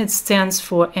 and it stands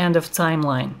for end of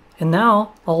timeline. And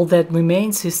now all that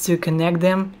remains is to connect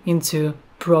them into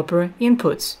proper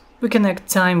inputs. We connect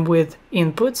time with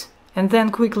input, and then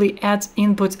quickly add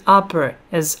input upper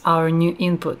as our new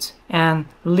input and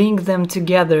link them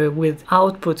together with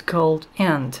output called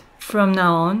end. From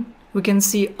now on, we can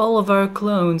see all of our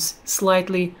clones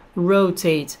slightly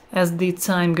rotate as the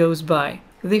time goes by.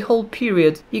 The whole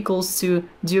period equals to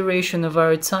duration of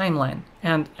our timeline,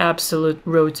 and absolute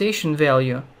rotation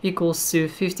value equals to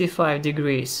 55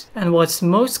 degrees. And what's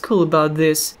most cool about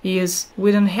this is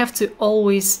we don't have to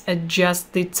always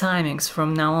adjust the timings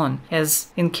from now on, as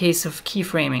in case of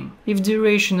keyframing. If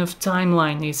duration of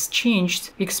timeline is changed,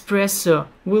 Xpresso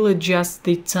will adjust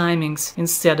the timings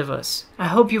instead of us. I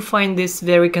hope you find this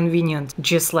very convenient,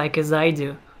 just like as I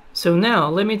do. So now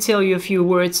let me tell you a few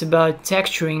words about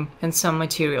texturing and some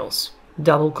materials.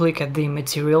 Double click at the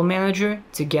material manager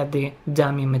to get the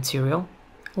dummy material.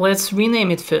 Let's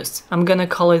rename it first. I'm gonna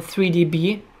call it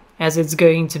 3DB as it's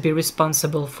going to be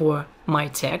responsible for my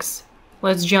text.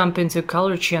 Let's jump into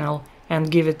color channel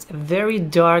and give it a very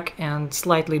dark and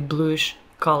slightly bluish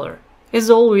color. As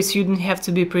always, you don't have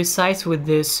to be precise with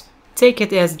this. Take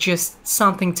it as just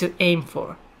something to aim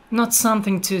for, not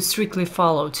something to strictly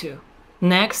follow to.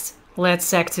 Next,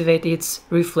 let's activate its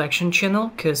reflection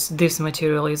channel, because this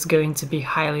material is going to be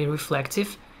highly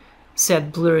reflective.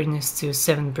 Set blurriness to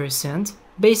 7%.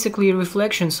 Basically,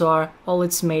 reflections are all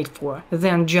it's made for.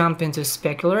 Then jump into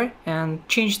specular and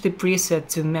change the preset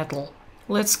to metal.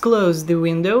 Let's close the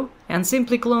window and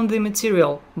simply clone the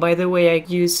material. By the way, I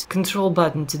use Ctrl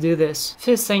button to do this.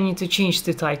 First I need to change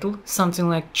the title. Something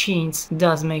like chains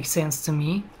does make sense to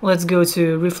me. Let's go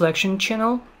to reflection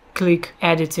channel. Click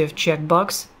additive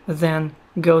checkbox, then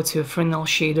go to Fresnel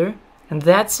shader. And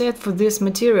that's it for this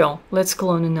material. Let's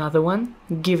clone another one,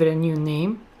 give it a new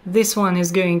name. This one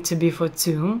is going to be for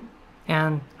tomb,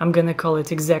 and I'm gonna call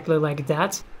it exactly like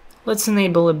that. Let's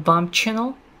enable a bump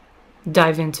channel,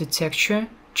 dive into texture,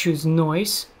 choose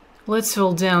noise. Let's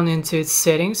scroll down into its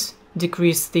settings,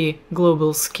 decrease the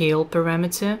global scale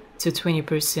parameter to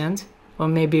 20%, or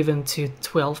maybe even to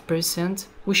 12%.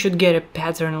 We should get a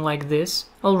pattern like this.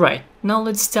 Alright, now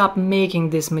let's stop making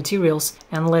these materials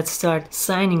and let's start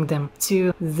assigning them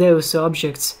to those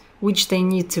objects which they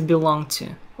need to belong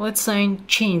to. Let's assign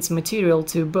chains material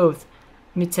to both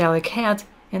metallic head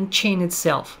and chain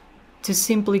itself. To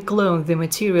simply clone the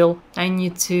material, I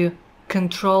need to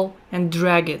control and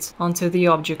drag it onto the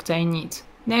object I need.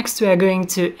 Next, we are going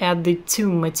to add the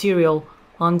tomb material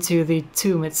onto the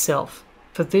tomb itself.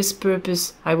 For this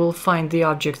purpose, I will find the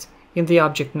object in the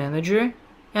object manager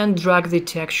and drag the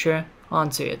texture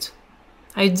onto it.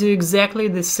 I do exactly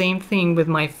the same thing with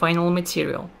my final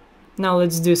material. Now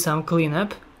let's do some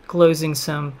cleanup. closing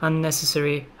some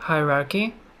unnecessary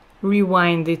hierarchy,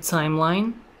 rewind the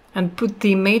timeline, and put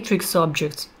the matrix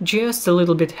object just a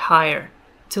little bit higher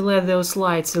to let those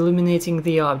lights illuminating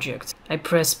the object. I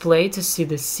press play to see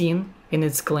the scene in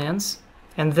its glance,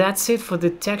 and that's it for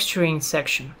the texturing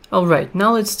section. Alright,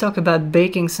 now let's talk about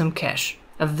baking some cache.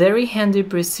 A very handy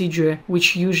procedure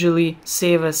which usually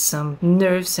saves us some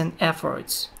nerves and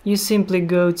efforts. You simply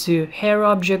go to hair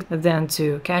object, then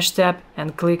to cache tab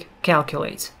and click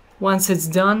calculate. Once it's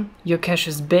done, your cache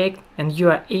is baked and you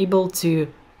are able to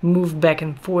move back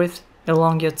and forth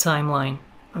along your timeline.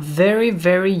 A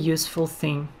very useful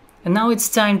thing. And now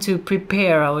it's time to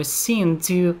prepare our scene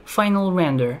to final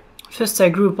render. First I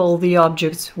group all the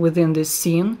objects within this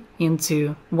scene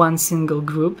into one single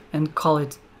group and call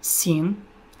it scene.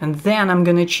 And then I'm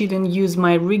gonna cheat and use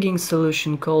my rigging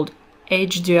solution called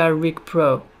HDR Rig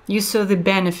Pro. You saw the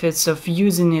benefits of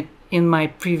using it in my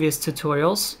previous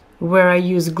tutorials, where I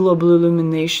use global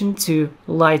illumination to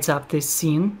light up this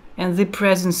scene, and the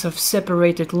presence of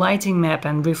separated lighting map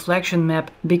and reflection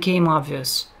map became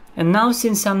obvious. And now,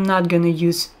 since I'm not gonna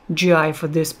use GI for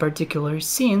this particular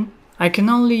scene, I can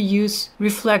only use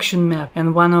reflection map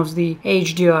and one of the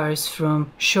HDRs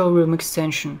from showroom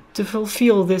extension to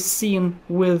fulfill this scene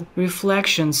with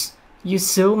reflections you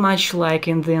so much like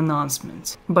in the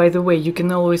announcement. By the way, you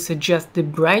can always adjust the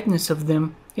brightness of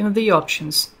them in the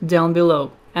options down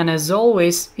below. And as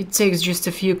always, it takes just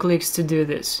a few clicks to do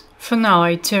this. For now,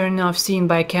 I turn off scene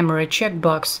by camera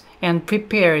checkbox and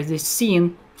prepare the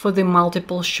scene for the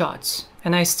multiple shots.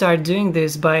 And I start doing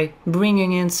this by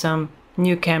bringing in some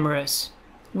new cameras.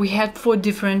 We had 4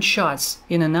 different shots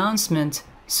in announcement,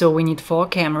 so we need 4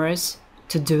 cameras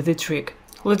to do the trick.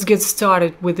 Let's get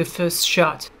started with the first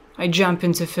shot. I jump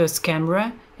into first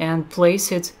camera and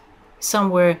place it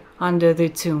somewhere under the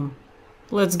tomb.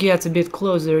 Let's get a bit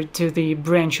closer to the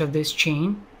branch of this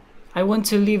chain. I want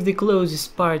to leave the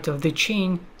closest part of the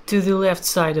chain to the left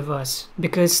side of us,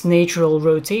 because natural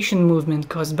rotation movement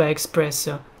caused by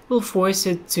Xpresso will force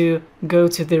it to go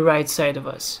to the right side of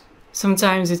us.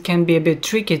 Sometimes it can be a bit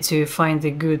tricky to find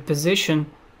the good position,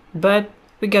 but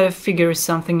we gotta figure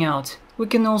something out. We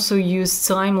can also use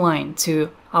timeline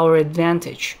to our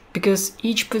advantage, because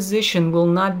each position will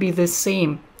not be the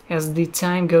same as the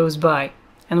time goes by.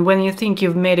 And when you think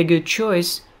you've made a good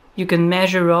choice, you can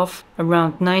measure off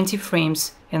around 90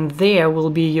 frames and there will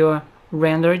be your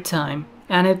render time.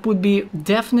 And it would be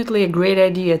definitely a great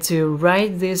idea to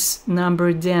write this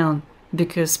number down,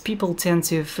 because people tend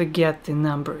to forget the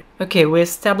number. Okay, we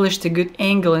established a good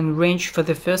angle and range for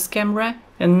the first camera,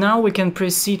 and now we can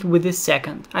proceed with the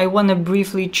second. I want to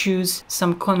briefly choose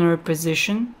some corner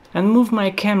position and move my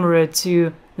camera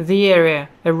to the area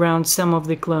around some of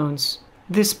the clones.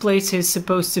 This place is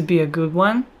supposed to be a good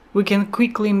one. We can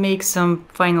quickly make some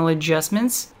final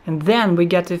adjustments, and then we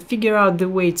got to figure out the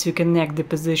way to connect the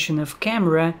position of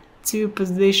camera to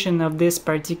position of this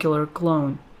particular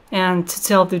clone. And to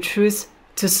tell the truth,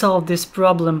 to solve this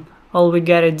problem, all we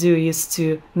gotta do is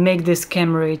to make this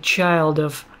camera a child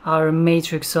of our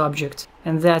matrix object,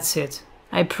 and that's it.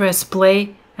 I press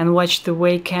play and watch the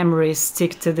way camera is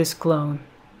stick to this clone.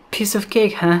 Piece of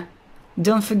cake, huh?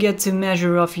 Don't forget to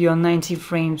measure off your 90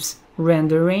 frames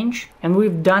render range, and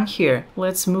we've done here.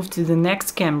 Let's move to the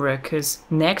next camera, cause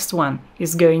next one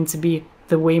is going to be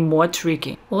the way more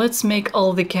tricky. Let's make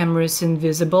all the cameras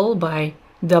invisible by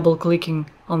double-clicking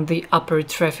on the upper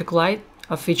traffic light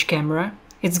of each camera.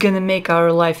 It's gonna make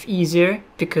our life easier,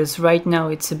 because right now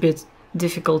it's a bit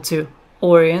difficult to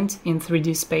orient in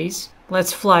 3D space.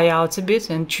 Let's fly out a bit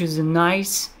and choose a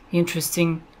nice,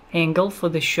 interesting angle for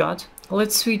the shot.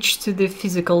 Let's switch to the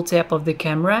physical tab of the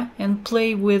camera and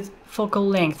play with focal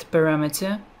length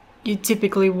parameter. You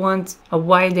typically want a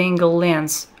wide-angle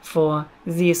lens for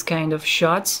these kind of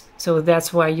shots, so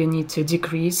that's why you need to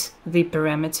decrease the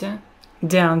parameter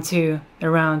down to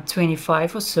around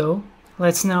 25 or so.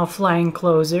 Let's now fly in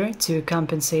closer to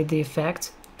compensate the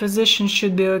effect. Position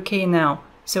should be okay now,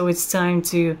 so it's time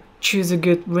to choose a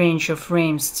good range of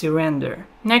frames to render.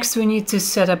 Next we need to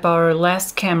set up our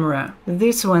last camera.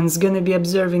 This one's gonna be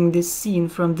observing this scene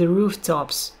from the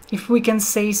rooftops, if we can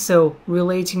say so,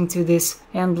 relating to this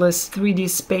endless 3D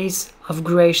space of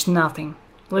grayish nothing.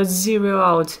 Let's zero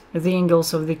out the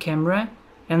angles of the camera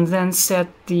and then set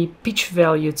the pitch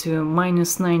value to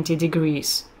 -90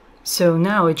 degrees. So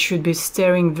now it should be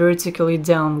staring vertically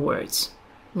downwards.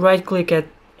 Right click at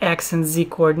X and Z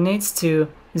coordinates to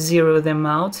zero them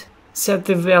out. Set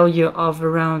the value of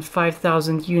around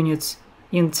 5000 units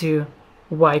into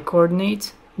Y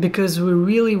coordinate, because we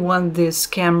really want this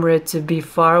camera to be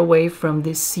far away from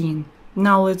this scene.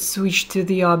 Now let's switch to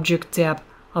the object tab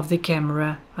of the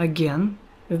camera again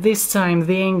This time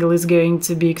the angle is going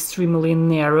to be extremely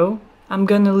narrow. I'm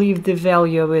gonna leave the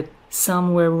value of it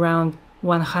somewhere around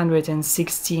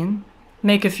 116.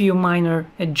 Make a few minor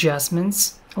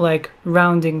adjustments, like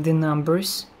rounding the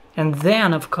numbers. And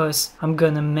then, of course, I'm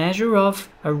gonna measure off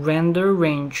a render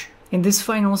range. In this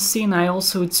final scene I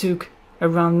also took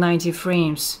around 90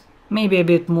 frames, maybe a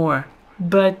bit more,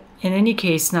 but in any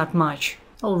case not much.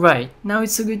 Alright, now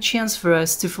it's a good chance for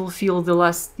us to fulfill the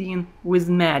last scene with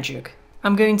magic.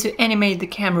 I'm going to animate the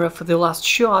camera for the last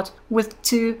shot with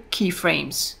 2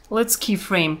 keyframes. Let's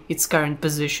keyframe its current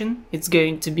position, it's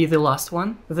going to be the last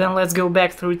one. Then let's go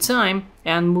back through time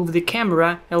and move the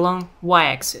camera along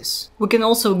y-axis. We can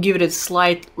also give it a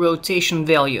slight rotation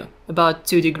value, about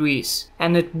 2 degrees,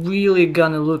 and it really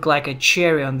gonna look like a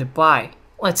cherry on the pie.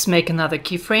 Let's make another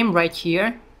keyframe right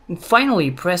here. And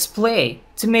finally, press play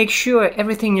to make sure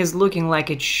everything is looking like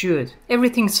it should.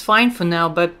 Everything's fine for now,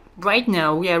 but right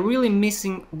now we are really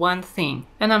missing one thing,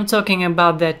 and I'm talking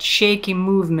about that shaky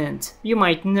movement you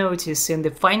might notice in the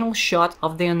final shot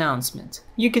of the announcement.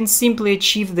 You can simply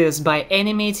achieve this by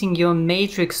animating your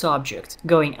matrix object,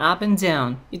 going up and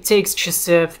down. It takes just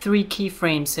 3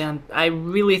 keyframes, and I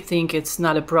really think it's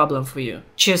not a problem for you.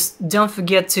 Just don't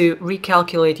forget to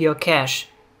recalculate your cache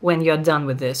when you're done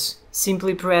with this.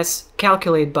 Simply press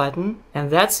calculate button,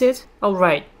 and that's it.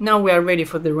 Alright, now we are ready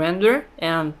for the render,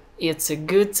 and it's a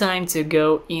good time to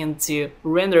go into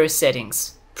render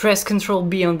settings. Press Ctrl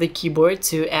B on the keyboard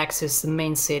to access the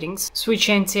main settings. Switch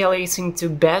anti-aliasing to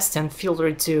best and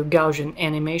filter to Gaussian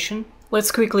animation.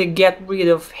 Let's quickly get rid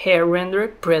of hair render,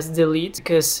 press delete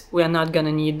because we are not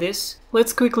gonna need this.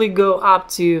 Let's quickly go up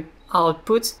to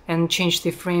output and change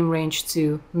the frame range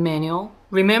to manual.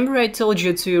 Remember I told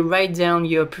you to write down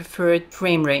your preferred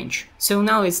frame range, so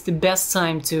now it's the best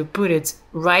time to put it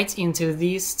right into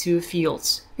these 2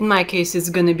 fields. In my case it's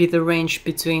gonna be the range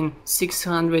between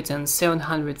 600 and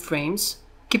 700 frames.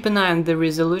 Keep an eye on the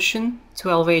resolution,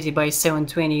 1280 by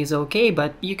 720 is okay,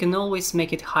 but you can always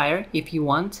make it higher if you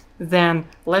want. Then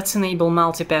let's enable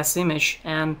multipass image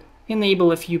and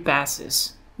enable a few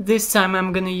passes. This time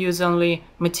I'm gonna use only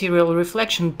material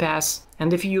reflection pass,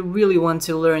 and if you really want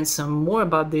to learn some more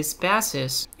about these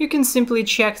passes, you can simply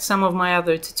check some of my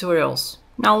other tutorials.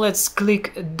 Now let's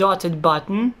click a dotted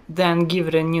button, then give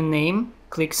it a new name,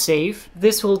 click Save.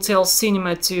 This will tell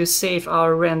Cinema to save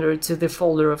our render to the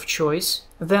folder of choice.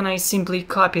 Then I simply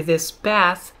copy this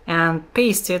path and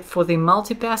paste it for the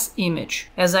multipass image.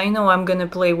 As I know I'm gonna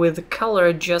play with the color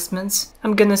adjustments,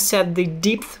 I'm gonna set the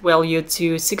depth value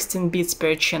to 16 bits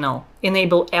per channel.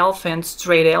 Enable alpha and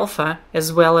straight alpha,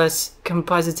 as well as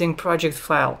compositing project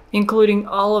file, including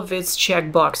all of its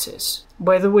checkboxes.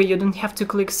 By the way, you don't have to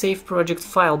click Save Project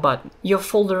File button. Your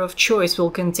folder of choice will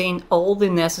contain all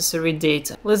the necessary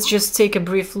data. Let's just take a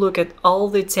brief look at all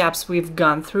the tabs we've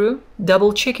gone through.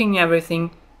 Double checking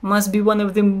everything must be one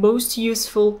of the most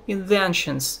useful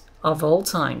inventions of all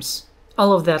times.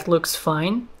 All of that looks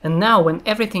fine, and now when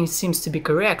everything seems to be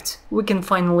correct, we can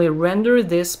finally render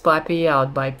this puppy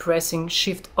out by pressing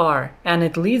Shift R, and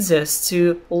it leads us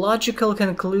to logical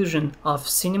conclusion of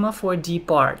Cinema 4D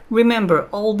part. Remember,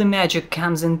 all the magic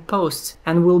comes in post,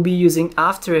 and we'll be using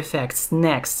After Effects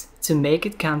next to make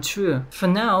it come true. For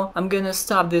now, I'm gonna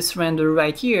stop this render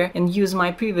right here and use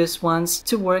my previous ones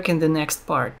to work in the next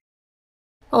part.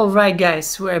 Alright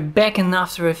guys, we're back in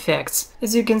After Effects.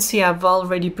 As you can see, I've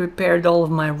already prepared all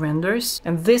of my renders,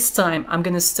 and this time I'm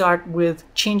gonna start with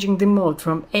changing the mode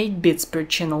from 8 bits per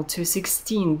channel to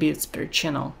 16 bits per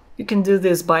channel. You can do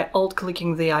this by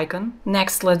alt-clicking the icon.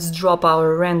 Next, let's drop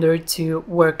our render to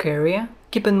work area.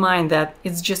 Keep in mind that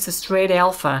it's just a straight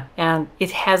alpha and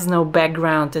it has no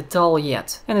background at all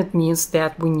yet. And it means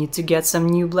that we need to get some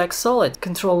new black solid.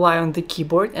 Ctrl Y on the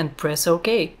keyboard and press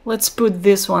OK. Let's put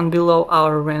this one below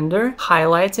our render,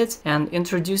 highlight it and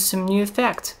introduce some new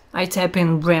effect. I type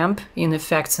in ramp in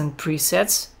Effects and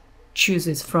Presets, choose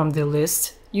it from the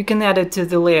list. You can add it to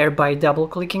the layer by double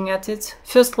clicking at it.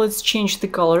 First let's change the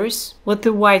colors. Let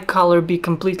the white color be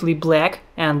completely black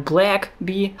and black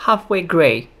be halfway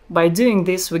gray. By doing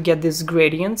this we get this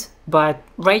gradient, but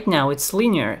right now it's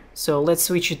linear, so let's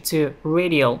switch it to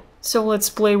radial. So let's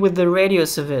play with the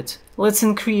radius of it. Let's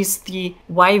increase the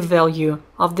Y value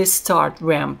of the start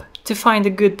ramp to find a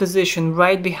good position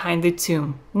right behind the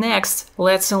tomb. Next,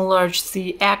 let's enlarge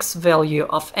the X value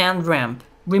of end ramp.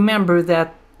 Remember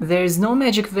that there is no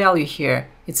magic value here,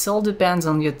 it all depends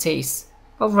on your taste.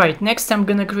 Alright, next I'm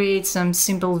gonna create some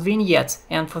simple vignette,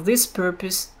 and for this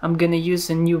purpose I'm gonna use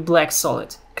a new black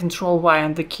solid. Ctrl Y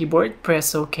on the keyboard,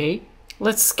 press OK.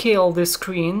 Let's scale the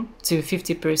screen to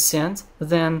 50%,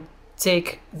 then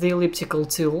take the elliptical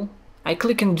tool, I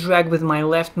click and drag with my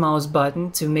left mouse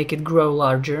button to make it grow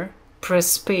larger. Press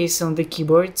space on the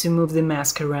keyboard to move the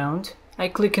mask around. I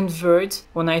click invert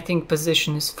when I think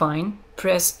position is fine.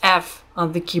 Press F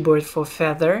on the keyboard for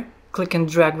feather. Click and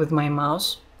drag with my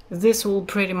mouse. This will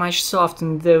pretty much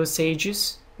soften those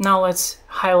edges. Now let's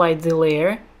highlight the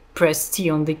layer. Press T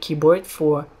on the keyboard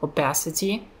for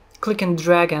opacity. Click and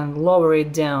drag and lower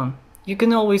it down. You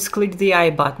can always click the I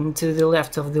button to the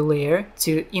left of the layer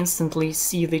to instantly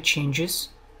see the changes.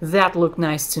 That looked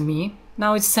nice to me.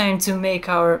 Now it's time to make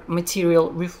our material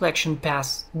reflection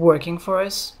path working for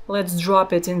us. Let's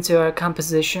drop it into our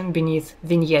composition beneath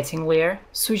vignetting layer.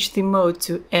 Switch the mode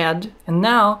to add. And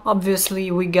now,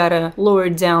 obviously, we gotta lower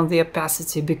down the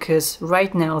opacity because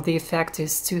right now the effect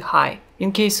is too high.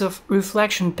 In case of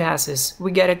reflection passes,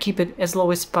 we gotta keep it as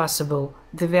low as possible.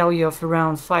 The value of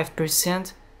around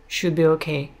 5% should be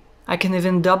okay. I can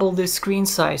even double the screen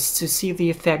size to see the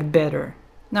effect better.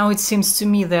 Now it seems to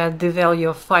me that the value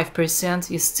of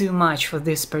 5% is too much for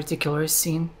this particular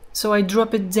scene. So I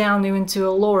drop it down even to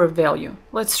a lower value.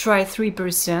 Let's try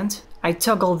 3%. I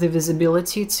toggle the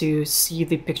visibility to see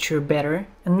the picture better.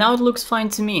 And now it looks fine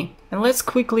to me. And let's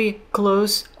quickly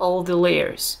close all the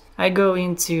layers. I go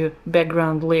into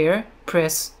background layer,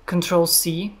 press Ctrl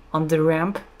C on the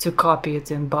ramp to copy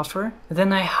it in buffer.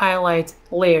 Then I highlight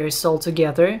layers all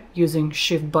together using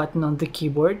Shift button on the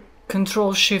keyboard.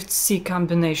 Ctrl-Shift-C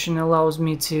combination allows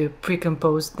me to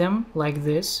pre-compose them like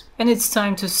this. And it's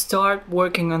time to start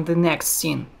working on the next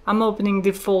scene. I'm opening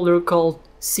the folder called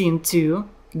Scene 2,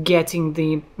 getting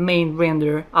the main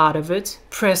render out of it.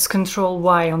 Press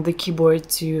Ctrl-Y on the keyboard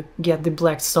to get the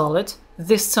black solid.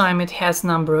 This time it has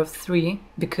number of 3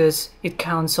 because it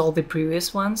counts all the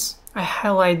previous ones. I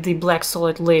highlight the black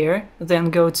solid layer, then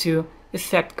go to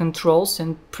Effect Controls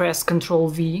and press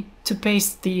Ctrl-V to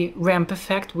paste the ramp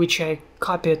effect which I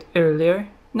copied earlier.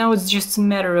 Now it's just a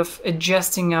matter of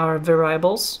adjusting our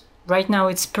variables. Right now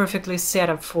it's perfectly set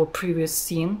up for previous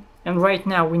scene, and right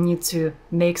now we need to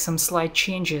make some slight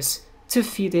changes to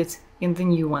fit it in the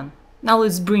new one. Now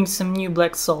let's bring some new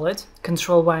black solid.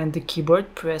 Ctrl-Y on the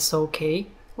keyboard, press OK.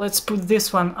 Let's put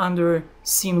this one under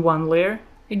Scene 1 layer.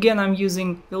 Again, I'm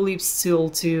using Ellipse tool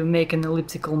to make an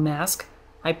elliptical mask.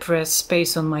 I press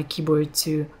space on my keyboard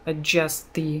to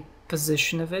adjust the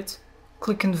position of it.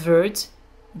 Click invert,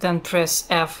 then press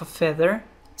F for feather.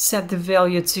 Set the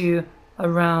value to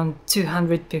around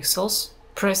 200 pixels.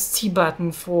 Press T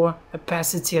button for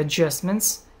opacity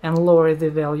adjustments and lower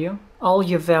the value. All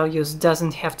your values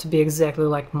doesn't have to be exactly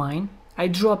like mine. I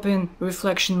drop in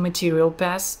reflection material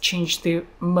path, change the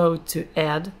mode to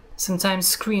add. Sometimes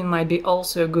screen might be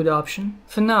also a good option.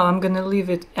 For now I'm gonna leave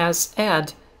it as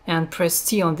add and press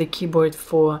T on the keyboard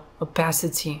for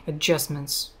opacity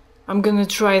adjustments. I'm gonna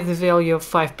try the value of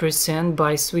 5%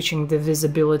 by switching the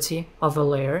visibility of a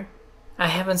layer. I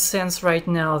have a sense right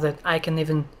now that I can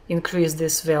even increase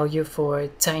this value for a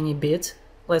tiny bit.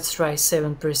 Let's try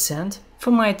 7%.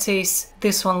 For my taste,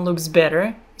 this one looks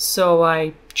better, so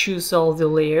I choose all the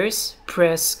layers,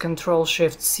 press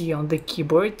Ctrl-Shift-C on the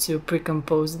keyboard to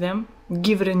pre-compose them,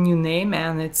 give it a new name,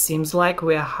 and it seems like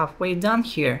we are halfway done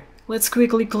here. Let's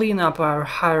quickly clean up our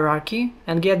hierarchy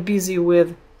and get busy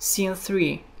with Scene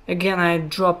 3. Again, I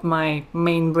drop my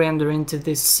main render into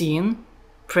this scene,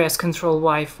 press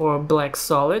Ctrl-Y for black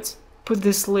solid, put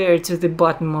this layer to the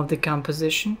bottom of the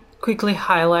composition, quickly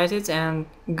highlight it and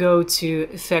go to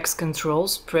Effects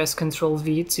Controls, press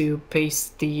Ctrl-V to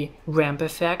paste the ramp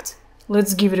effect.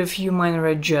 Let's give it a few minor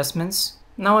adjustments.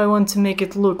 Now I want to make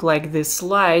it look like this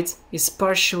light is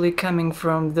partially coming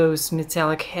from those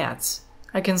metallic heads.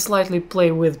 I can slightly play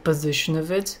with position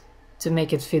of it to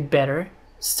make it fit better.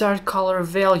 Start color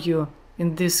value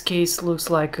in this case looks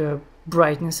like a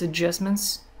brightness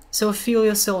adjustments. So feel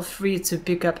yourself free to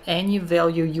pick up any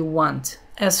value you want.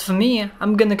 As for me,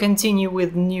 I'm gonna continue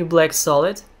with new black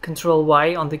solid,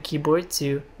 Ctrl-Y on the keyboard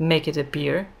to make it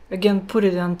appear. Again, put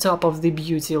it on top of the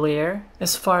beauty layer.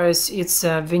 As far as its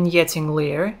vignetting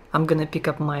layer, I'm gonna pick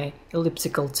up my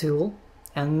elliptical tool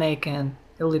and make an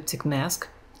elliptic mask.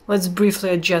 Let's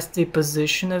briefly adjust the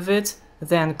position of it,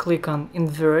 then click on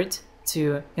invert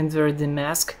to invert the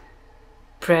mask.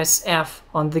 Press F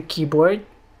on the keyboard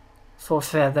for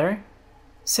feather.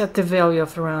 Set the value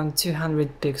of around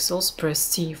 200 pixels,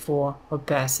 press T for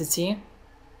opacity.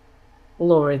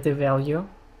 Lower the value.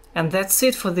 And that's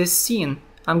it for this scene.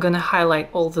 I'm gonna highlight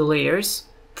all the layers,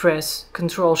 press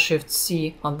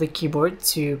Ctrl-Shift-C on the keyboard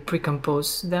to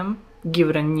pre-compose them, give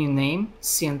it a new name,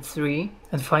 Scene 3,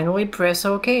 and finally press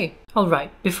OK.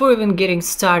 Alright, before even getting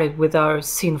started with our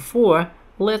Scene 4,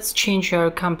 let's change our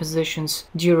composition's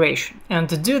duration. And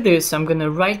to do this, I'm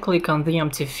gonna right-click on the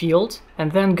empty field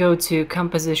and then go to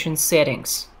Composition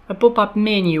Settings. A pop-up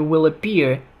menu will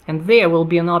appear and there will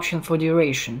be an option for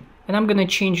duration. And I'm gonna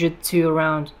change it to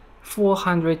around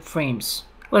 400 frames.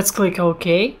 Let's click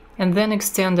OK and then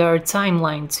extend our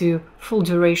timeline to full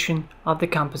duration of the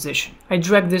composition. I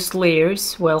drag these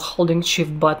layers while holding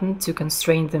Shift button to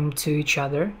constrain them to each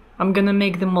other. I'm gonna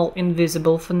make them all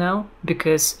invisible for now,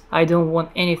 because I don't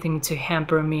want anything to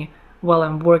hamper me while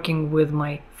I'm working with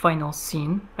my final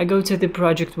scene. I go to the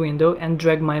project window and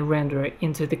drag my renderer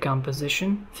into the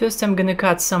composition. First I'm gonna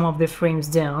cut some of the frames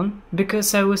down,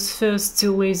 because I was first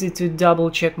too lazy to double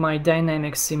check my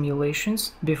dynamic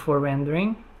simulations before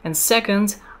rendering. And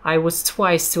second, I was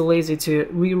twice too lazy to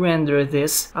re-render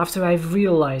this after I've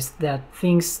realized that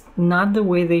things not the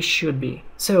way they should be.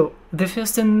 So the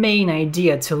first and main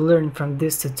idea to learn from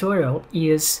this tutorial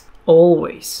is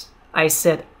always, I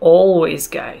said always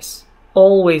guys,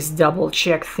 always double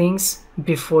check things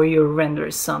before you render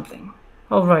something.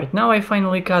 Alright, now I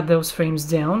finally cut those frames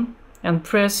down and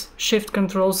press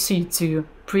Shift-Ctrl-C to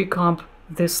pre-comp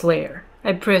this layer.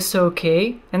 I press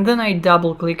OK and then I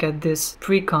double click at this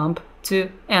pre-comp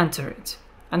to enter it.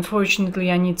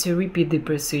 Unfortunately, I need to repeat the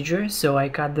procedure, so I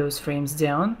cut those frames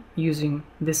down using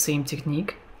the same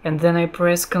technique. And then I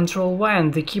press Ctrl Y on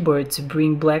the keyboard to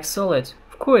bring black solid.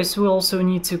 Of course, we also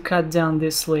need to cut down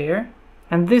this layer.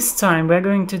 And this time we're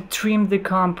going to trim the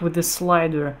comp with the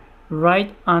slider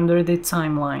right under the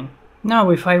timeline.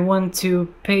 Now if I want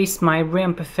to paste my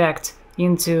ramp effect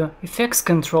into Effects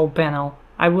Control panel,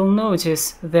 I will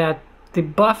notice that the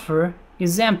buffer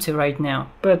is empty right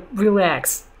now, but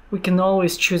relax, we can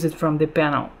always choose it from the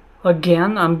panel.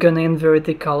 Again, I'm gonna invert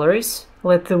the colors,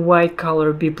 let the white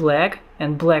color be black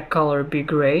and black color be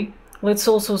gray. Let's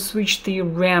also switch the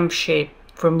ramp shape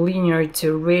from linear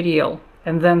to radial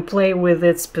and then play with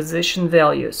its position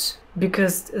values,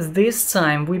 because this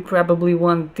time we probably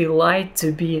want the light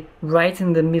to be right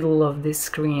in the middle of the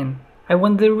screen. I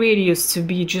want the radius to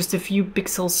be just a few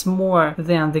pixels more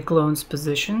than the clone's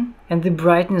position, and the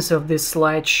brightness of this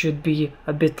light should be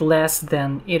a bit less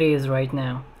than it is right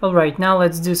now. Alright, now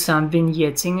let's do some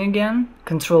vignetting again.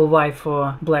 Ctrl Y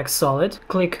for black solid,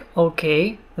 click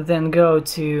OK, then go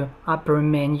to upper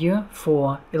menu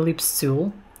for ellipse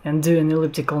tool and do an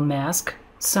elliptical mask.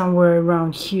 Somewhere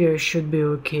around here should be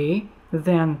okay.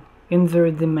 Then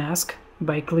invert the mask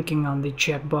by clicking on the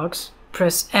checkbox.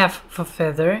 Press F for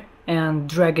feather and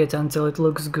drag it until it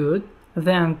looks good.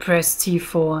 Then press T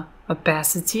for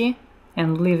opacity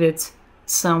and leave it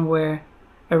somewhere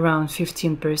around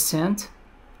 15%.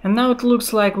 And now it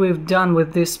looks like we've done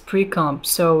with this pre-comp,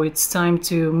 so it's time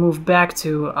to move back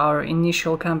to our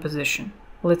initial composition.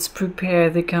 Let's prepare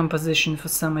the composition for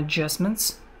some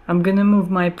adjustments. I'm gonna move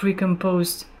my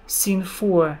pre-composed scene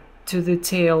 4 to the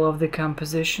tail of the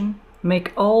composition,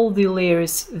 make all the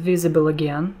layers visible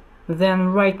again, then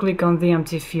right-click on the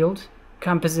empty field,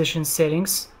 Composition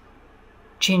Settings,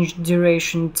 change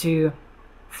duration to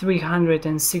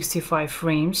 365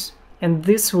 frames, and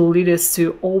this will lead us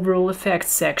to Overall Effects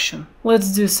section.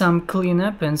 Let's do some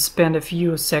cleanup and spend a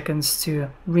few seconds to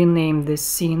rename this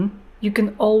scene. You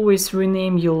can always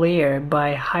rename your layer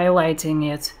by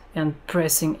highlighting it and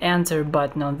pressing Enter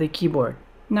button on the keyboard.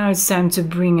 Now it's time to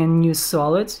bring a new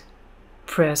solid.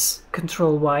 Press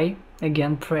Ctrl Y,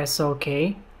 again press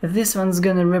OK. This one's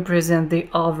gonna represent the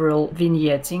overall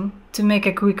vignetting. To make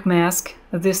a quick mask,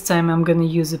 this time I'm gonna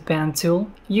use a pen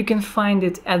tool. You can find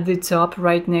it at the top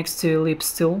right next to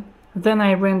ellipse tool. Then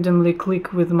I randomly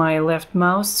click with my left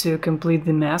mouse to complete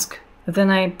the mask.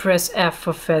 Then I press F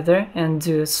for feather and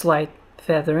do a slight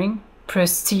feathering.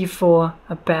 Press T for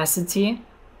opacity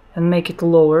and make it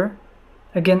lower.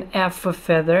 Again F for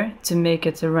feather to make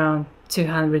it around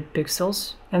 200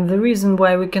 pixels. And the reason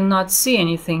why we cannot see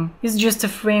anything is just a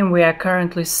frame we are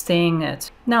currently staying at.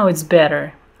 Now it's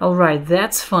better. Alright,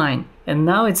 that's fine. And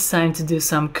now it's time to do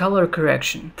some color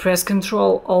correction. Press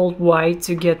Ctrl Alt Y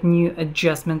to get new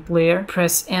adjustment layer.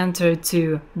 Press Enter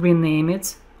to rename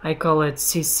it. I call it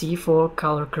CC for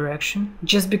color correction.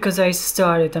 Just because I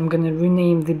started, I'm gonna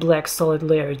rename the black solid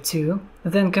layer too.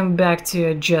 Then come back to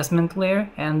adjustment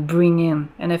layer and bring in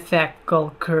an effect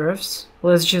called curves.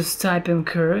 Let's just type in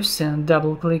curves and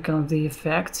double click on the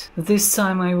effect. This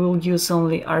time I will use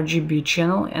only RGB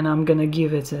channel and I'm gonna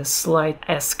give it a slight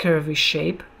S-curvy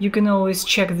shape. You can always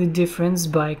check the difference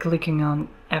by clicking on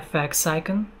FX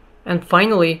icon. And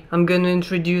finally, I'm gonna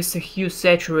introduce a hue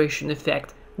saturation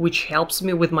effect, which helps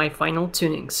me with my final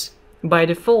tunings. By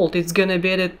default, it's gonna be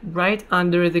it right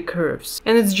under the curves,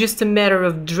 and it's just a matter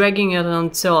of dragging it on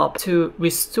top to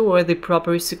restore the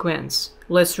proper sequence.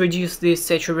 Let's reduce the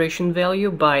saturation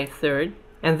value by 1/3.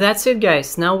 And that's it,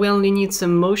 guys. Now we only need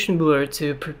some motion blur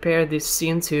to prepare this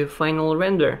scene to final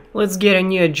render. Let's get a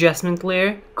new adjustment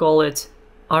layer, call it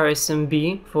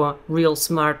RSMB for Real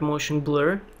Smart Motion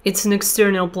Blur. It's an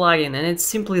external plugin and it's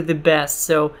simply the best,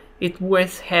 so it's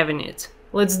worth having it.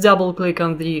 Let's double click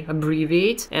on the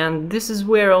abbreviate, and this is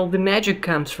where all the magic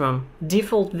comes from.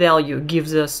 Default value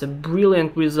gives us a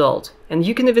brilliant result, and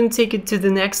you can even take it to the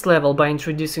next level by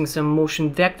introducing some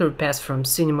motion vector paths from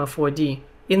Cinema 4D.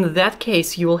 In that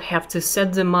case, you will have to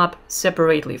set them up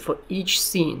separately for each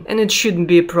scene, and it shouldn't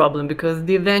be a problem because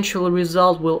the eventual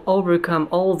result will overcome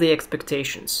all the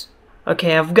expectations.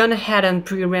 Okay, I've gone ahead and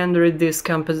pre-rendered this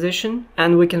composition,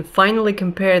 and we can finally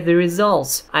compare the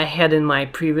results I had in my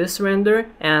previous render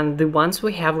and the ones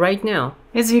we have right now.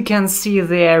 As you can see,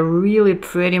 they are really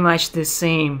pretty much the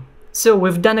same. So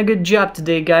we've done a good job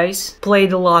today, guys.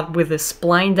 Played a lot with the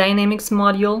spline dynamics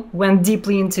module, went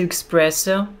deeply into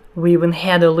Xpresso. We even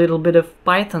had a little bit of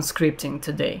Python scripting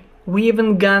today. We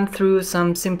even gone through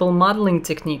some simple modeling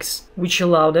techniques, which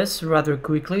allowed us rather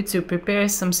quickly to prepare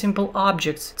some simple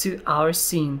objects to our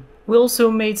scene. We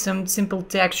also made some simple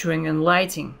texturing and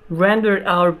lighting, rendered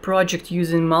our project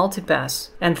using multipass,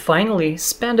 and finally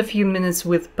spent a few minutes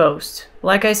with post.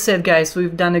 Like I said, guys,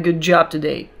 we've done a good job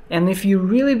today. And if you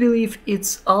really believe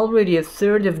it's already a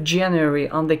 3rd of January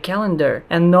on the calendar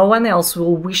and no one else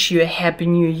will wish you a Happy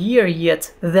New Year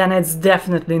yet, then it's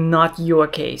definitely not your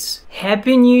case.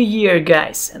 Happy New Year,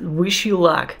 guys, and wish you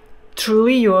luck.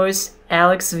 Truly yours,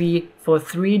 Alex V for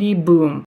 3D Boom.